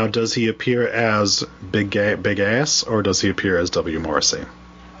 Now, does he appear as Big Ass, or does he appear as W. Morrissey?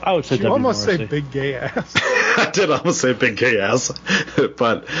 I would say you W. almost Morrissey. say Big Gay Ass. I did almost say Big Gay Ass,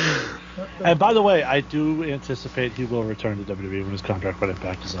 but... And by the way, I do anticipate he will return to WWE when his contract with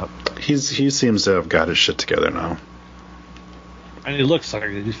Impact is up. He seems to have got his shit together now. And he looks like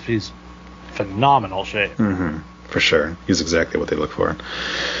he's phenomenal shape. Mm-hmm. For sure. He's exactly what they look for.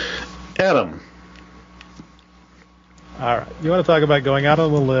 Adam. All right. You want to talk about going out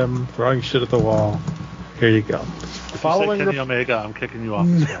on a limb, throwing shit at the wall? Here you go. Following Kenny Omega, I'm kicking you off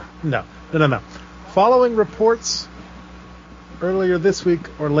as well. No. Following reports earlier this week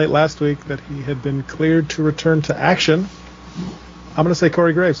or late last week that he had been cleared to return to action, I'm going to say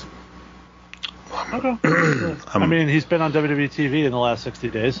Corey Graves. Okay. I mean, he's been on WWE TV in the last 60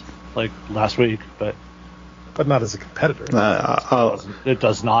 days, like last week, but not as a competitor. It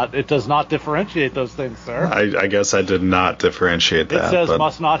does not differentiate those things, sir. I guess I did not differentiate that. It says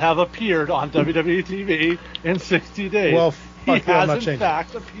must not have appeared on WWE TV in 60 days. Well, he has in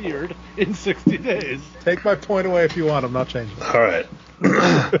fact appeared in 60 days. Take my point away if you want. I'm not changing it. All right.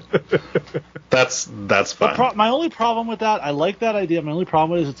 That's fine. My only problem with that, I like that idea. My only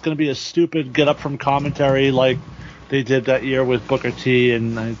problem is it's going to be a stupid get up from commentary like they did that year with Booker T.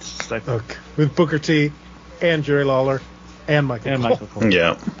 And it's like with Booker T. and Jerry Lawler and Michael Cole.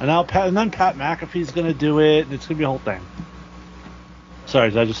 Yeah. And then Pat McAfee's going to do it, and it's going to be a whole thing. Sorry,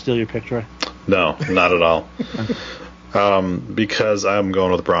 did I just steal your picture? No, not at all. Because I'm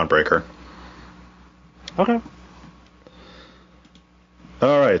going with Braun Breaker. Okay.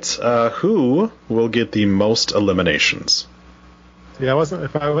 All right. Who will get the most eliminations? Yeah,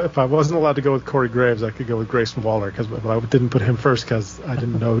 if I wasn't allowed to go with Corey Graves, I could go with Grayson Waller, but I didn't put him first because I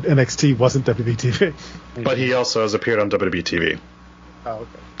didn't know NXT wasn't WWE TV. But he also has appeared on WWE TV. Oh,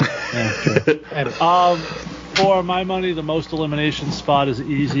 okay. Yeah, for my money, the most elimination spot is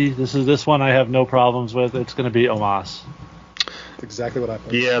easy. This one I have no problems with. It's going to be Omos. That's exactly what I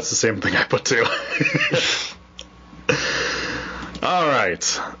put. Yeah, it's the same thing I put too. All right.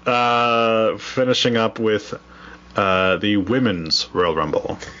 Finishing up with the Women's Royal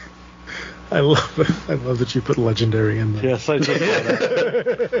Rumble. I love that you put legendary in there. Yes, I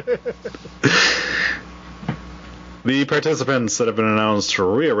did. The participants that have been announced: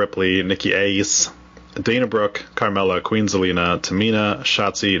 Rhea Ripley, Nikki Ace, Dana Brooke, Carmella, Queen Zelina, Tamina,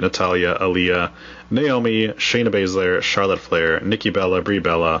 Shotzi, Natalya, Aaliyah, Naomi, Shayna Baszler, Charlotte Flair, Nikki Bella, Brie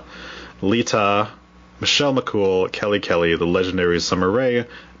Bella, Lita, Michelle McCool, Kelly, the legendary Summer Rae,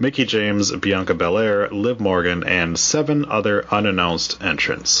 Mickie James, Bianca Belair, Liv Morgan, and 7 other unannounced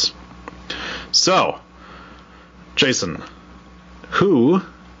entrants. So, Jason, who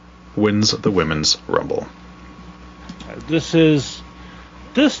wins the Women's Rumble? This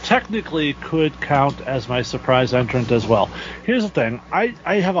technically could count as my surprise entrant as well. Here's the thing. I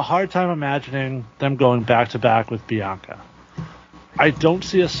have a hard time imagining them going back-to-back with Bianca. I don't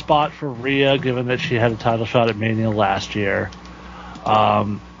see a spot for Rhea, given that she had a title shot at Mania last year.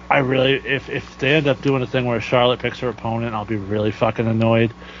 If they end up doing a thing where Charlotte picks her opponent, I'll be really fucking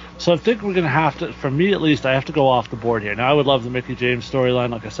annoyed. So I think we're going to have to, for me at least, I have to go off the board here. Now, I would love the Mickie James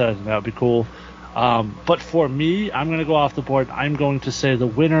storyline. Like I said, that would be cool. But for me, I'm going to go off the board. I'm going to say the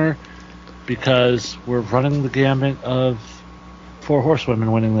winner, because we're running the gambit of 4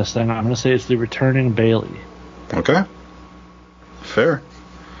 horsewomen winning this thing. I'm going to say it's the returning Bayley. Okay. Fair.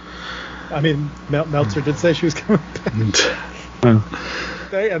 I mean, Meltzer did say she was coming back.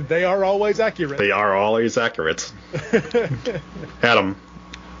 They are always accurate. They are always accurate. Adam.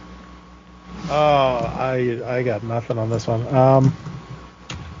 Oh, I got nothing on this one.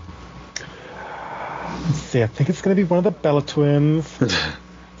 Let's see. I think it's going to be one of the Bella Twins.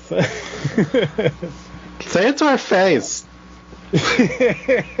 Say it to our face.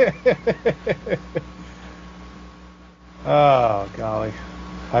 Oh golly,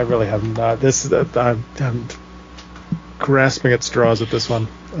 I really have not. I'm grasping at straws at this one.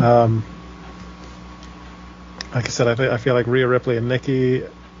 Like I said, I feel like Rhea Ripley and Nikki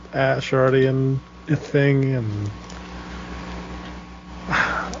Ash are already in a thing, and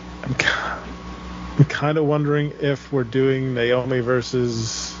I'm kind of wondering if we're doing Naomi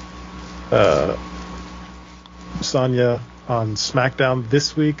versus Sonya on SmackDown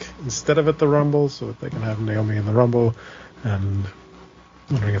this week instead of at the Rumble, so that they can have Naomi in the Rumble, and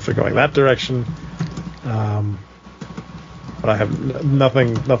wondering if they're going that direction. But I have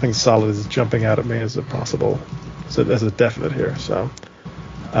nothing solid is jumping out at me as a possible, as a definite here. So,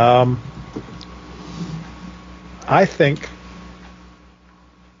 I think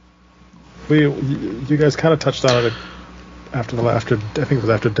you guys kind of touched on it after I think it was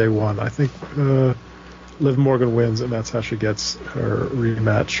after day one. I think Liv Morgan wins, and that's how she gets her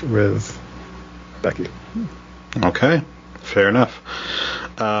rematch with Becky. Okay, fair enough.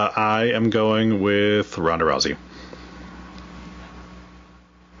 I am going with Ronda Rousey.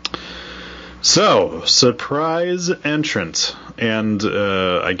 So, surprise entrant, and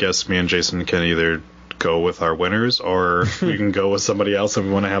I guess me and Jason can either go with our winners, or we can go with somebody else if we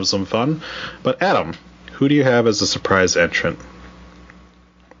want to have some fun. But Adam, who do you have as a surprise entrant?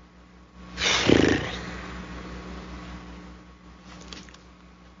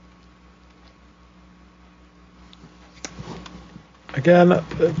 Again,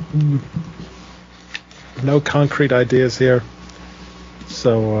 no concrete ideas here.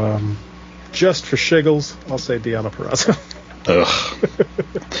 So, just for shiggles, I'll say Deonna Purrazzo. Ugh.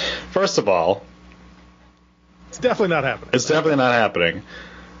 First of all, it's definitely not happening. It's definitely not happening.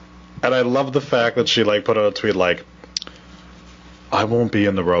 And I love the fact that she put out a tweet like, I won't be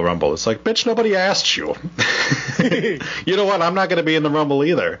in the Royal Rumble. It's like, bitch, nobody asked you. You know what? I'm not going to be in the Rumble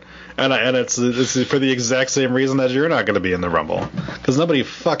either. And it's for the exact same reason that you're not going to be in the Rumble. Because nobody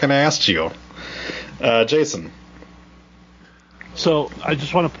fucking asked you. Jason. So I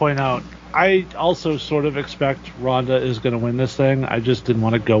just want to point out, I also sort of expect Ronda is going to win this thing. I just didn't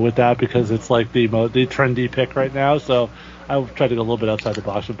want to go with that because it's like the trendy pick right now. So I tried to go a little bit outside the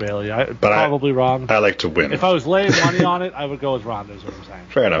box with Bayley. Probably wrong. I like to win. If I was laying money on it, I would go with Ronda, is what I'm saying.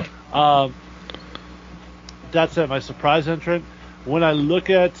 Fair enough. That's it. My surprise entrant. When I look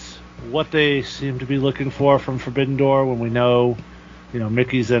at what they seem to be looking for from Forbidden Door, when we know,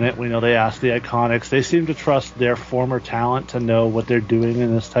 Mickey's in it, we know they asked the Iconics. They seem to trust their former talent to know what they're doing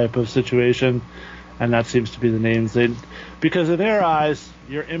in this type of situation, and that seems to be the names because in their eyes,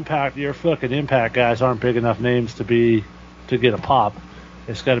 your fucking Impact guys aren't big enough names to get a pop.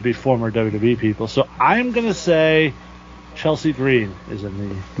 It's got to be former WWE people. So I'm gonna say Chelsea Green is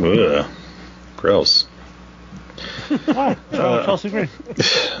in the. Ugh. Gross. What? Chelsea Green.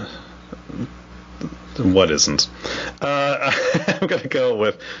 What isn't? I'm gonna go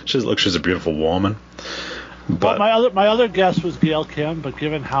with she's a beautiful woman. But my other guess was Gail Kim, but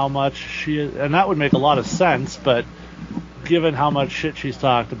given how much she is, and that would make a lot of sense, but given how much shit she's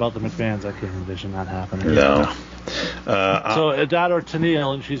talked about the McMahons, I can't envision that happening. No. So that or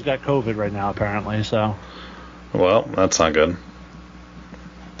Tenille, and she's got COVID right now apparently. So. Well, that's not good.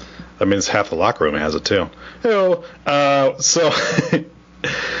 That means half the locker room has it too. So.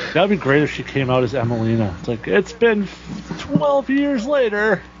 That would be great if she came out as Emelina. It's like, it's been 12 years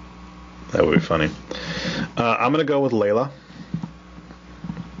later. That would be funny. I'm going to go with Layla.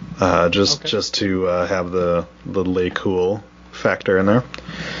 Just to have the lay cool factor in there.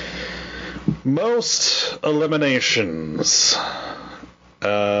 Most eliminations.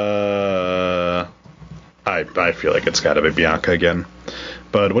 I feel like it's got to be Bianca again.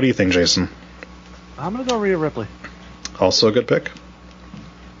 But what do you think, Jason? I'm going to go Rhea Ripley. Also a good pick.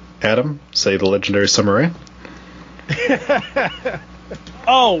 Adam, say the legendary Summer Rae.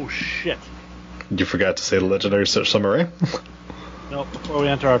 Oh, shit. You forgot to say the legendary Summer Rae? Nope. Before we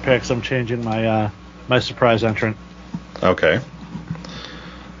enter our picks, I'm changing my my surprise entrant. Okay.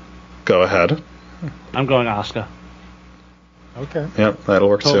 Go ahead. I'm going Asuka. Okay. Yep, that'll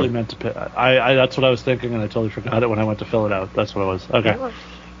work totally too. Meant to pick. I that's what I was thinking, and I totally forgot it when I went to fill it out. That's what it was. Okay.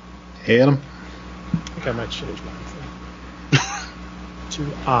 Adam? I think I might change mine to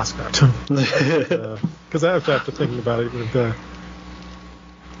Asuka. Because after thinking about it, with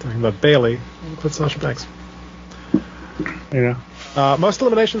talking about Bayley, I'm put Sasha Banks. Yeah. Most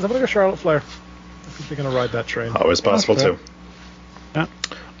eliminations, I'm going to go Charlotte Flair. I think they're going to ride that train. Always possible too. Yeah.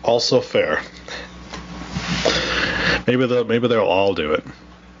 Also fair. Maybe they'll all do it.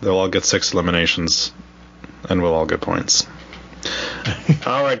 They'll all get 6 eliminations, and we'll all get points.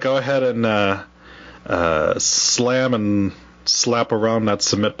 All right, go ahead and slam and slap around that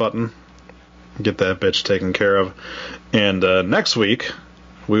submit button. Get that bitch taken care of. And next week,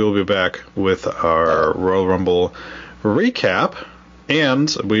 we will be back with our Royal Rumble recap,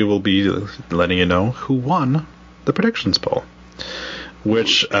 and we will be letting you know who won the predictions poll.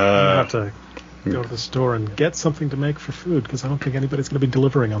 Which I'm gonna have to go to the store and get something to make for food, because I don't think anybody's going to be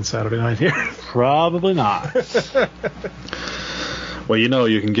delivering on Saturday night here. Probably not. Well,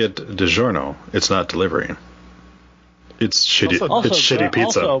 you can get DiGiorno. It's not delivering. It's shitty. It's shitty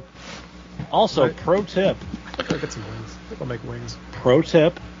pizza. Also, pro tip. I'll get some wings. I think I'll make wings. Pro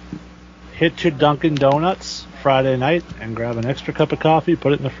tip: hit your Dunkin' Donuts Friday night and grab an extra cup of coffee,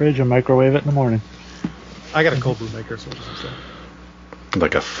 put it in the fridge, and microwave it in the morning. I got a cold brew maker, so what does it say?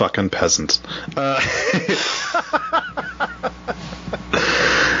 Like a fucking peasant.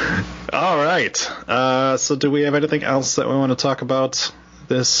 All right. So do we have anything else that we want to talk about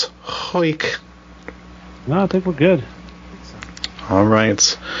this week? No, I think we're good. All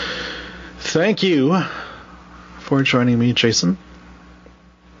right. Thank you for joining me, Jason.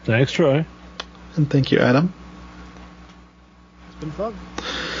 Thanks, Troy. And thank you, Adam. It's been fun.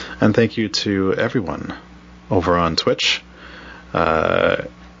 And thank you to everyone over on Twitch.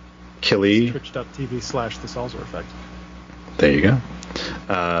 Killy. Twitch.tv/The Salzer Effect. There you go.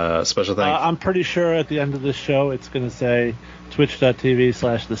 Special thanks. I'm pretty sure at the end of this show it's going to say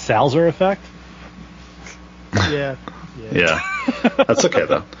Twitch.tv/The Salzer Effect. Yeah. Yeah. That's okay,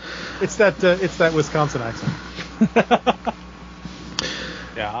 though. It's that Wisconsin accent.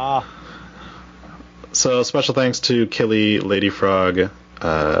 Yeah. So special thanks to Killy, Lady Frog,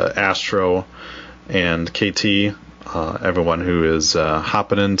 Astro, and KT, everyone who is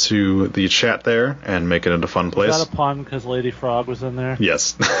hopping into the chat there and making it a fun place. Is that a pun because Lady Frog was in there?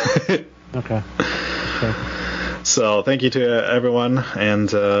 Yes. Okay. So thank you to everyone,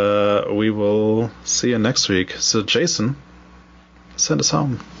 and we will see you next week. So Jason, send us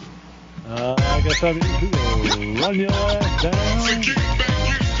home. I guess I'm going to run your ass down.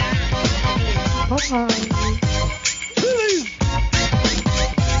 Bye.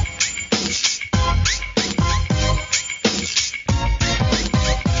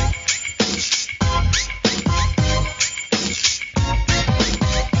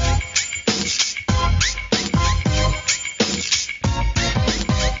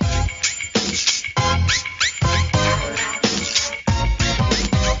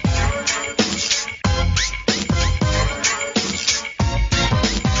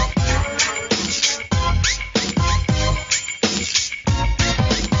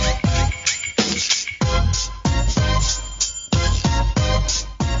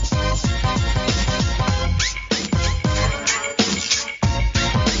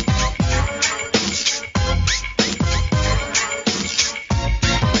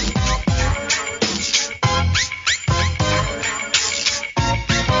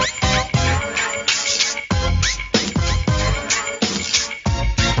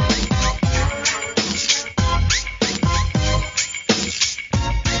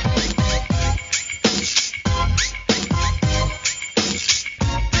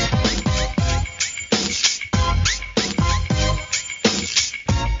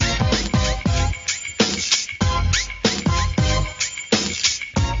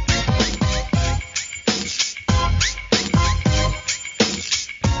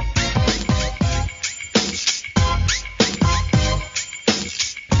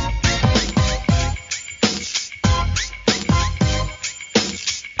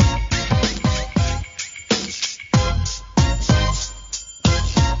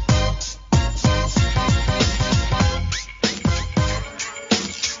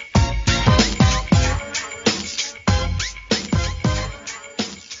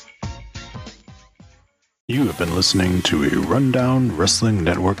 You have been listening to a Rundown Wrestling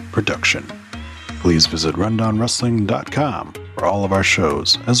Network production. Please visit rundownwrestling.com for all of our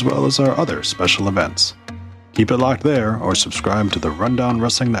shows, as well as our other special events. Keep it locked there, or subscribe to the Rundown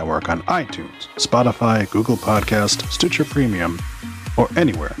Wrestling Network on iTunes, Spotify, Google Podcast, Stitcher Premium, or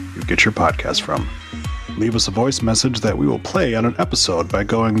anywhere you get your podcast from. Leave us a voice message that we will play on an episode by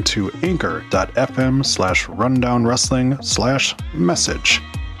going to anchor.fm/rundownwrestling/message.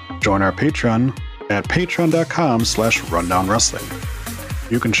 Join our Patreon at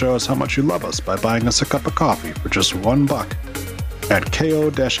patreon.com/rundownwrestling. You can show us how much you love us by buying us a cup of coffee for just $1 at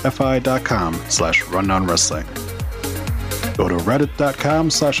ko-fi.com/rundownwrestling. Go to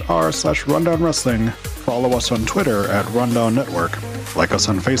reddit.com/r/rundownwrestling. Follow us on Twitter at Rundown Network. Like us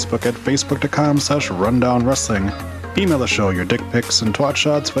on Facebook at facebook.com/rundownwrestling. Email the show your dick pics and twat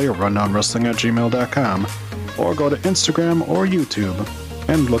shots via rundownwrestling@gmail.com. Or go to Instagram or YouTube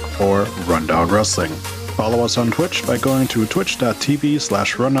and look for Rundown Wrestling. Follow us on Twitch by going to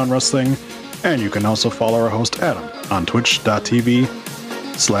twitch.tv/rundownwrestling, and you can also follow our host Adam on twitch.tv/The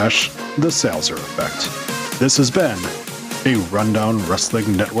Salzer Effect. This has been a Rundown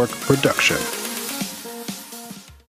Wrestling Network production.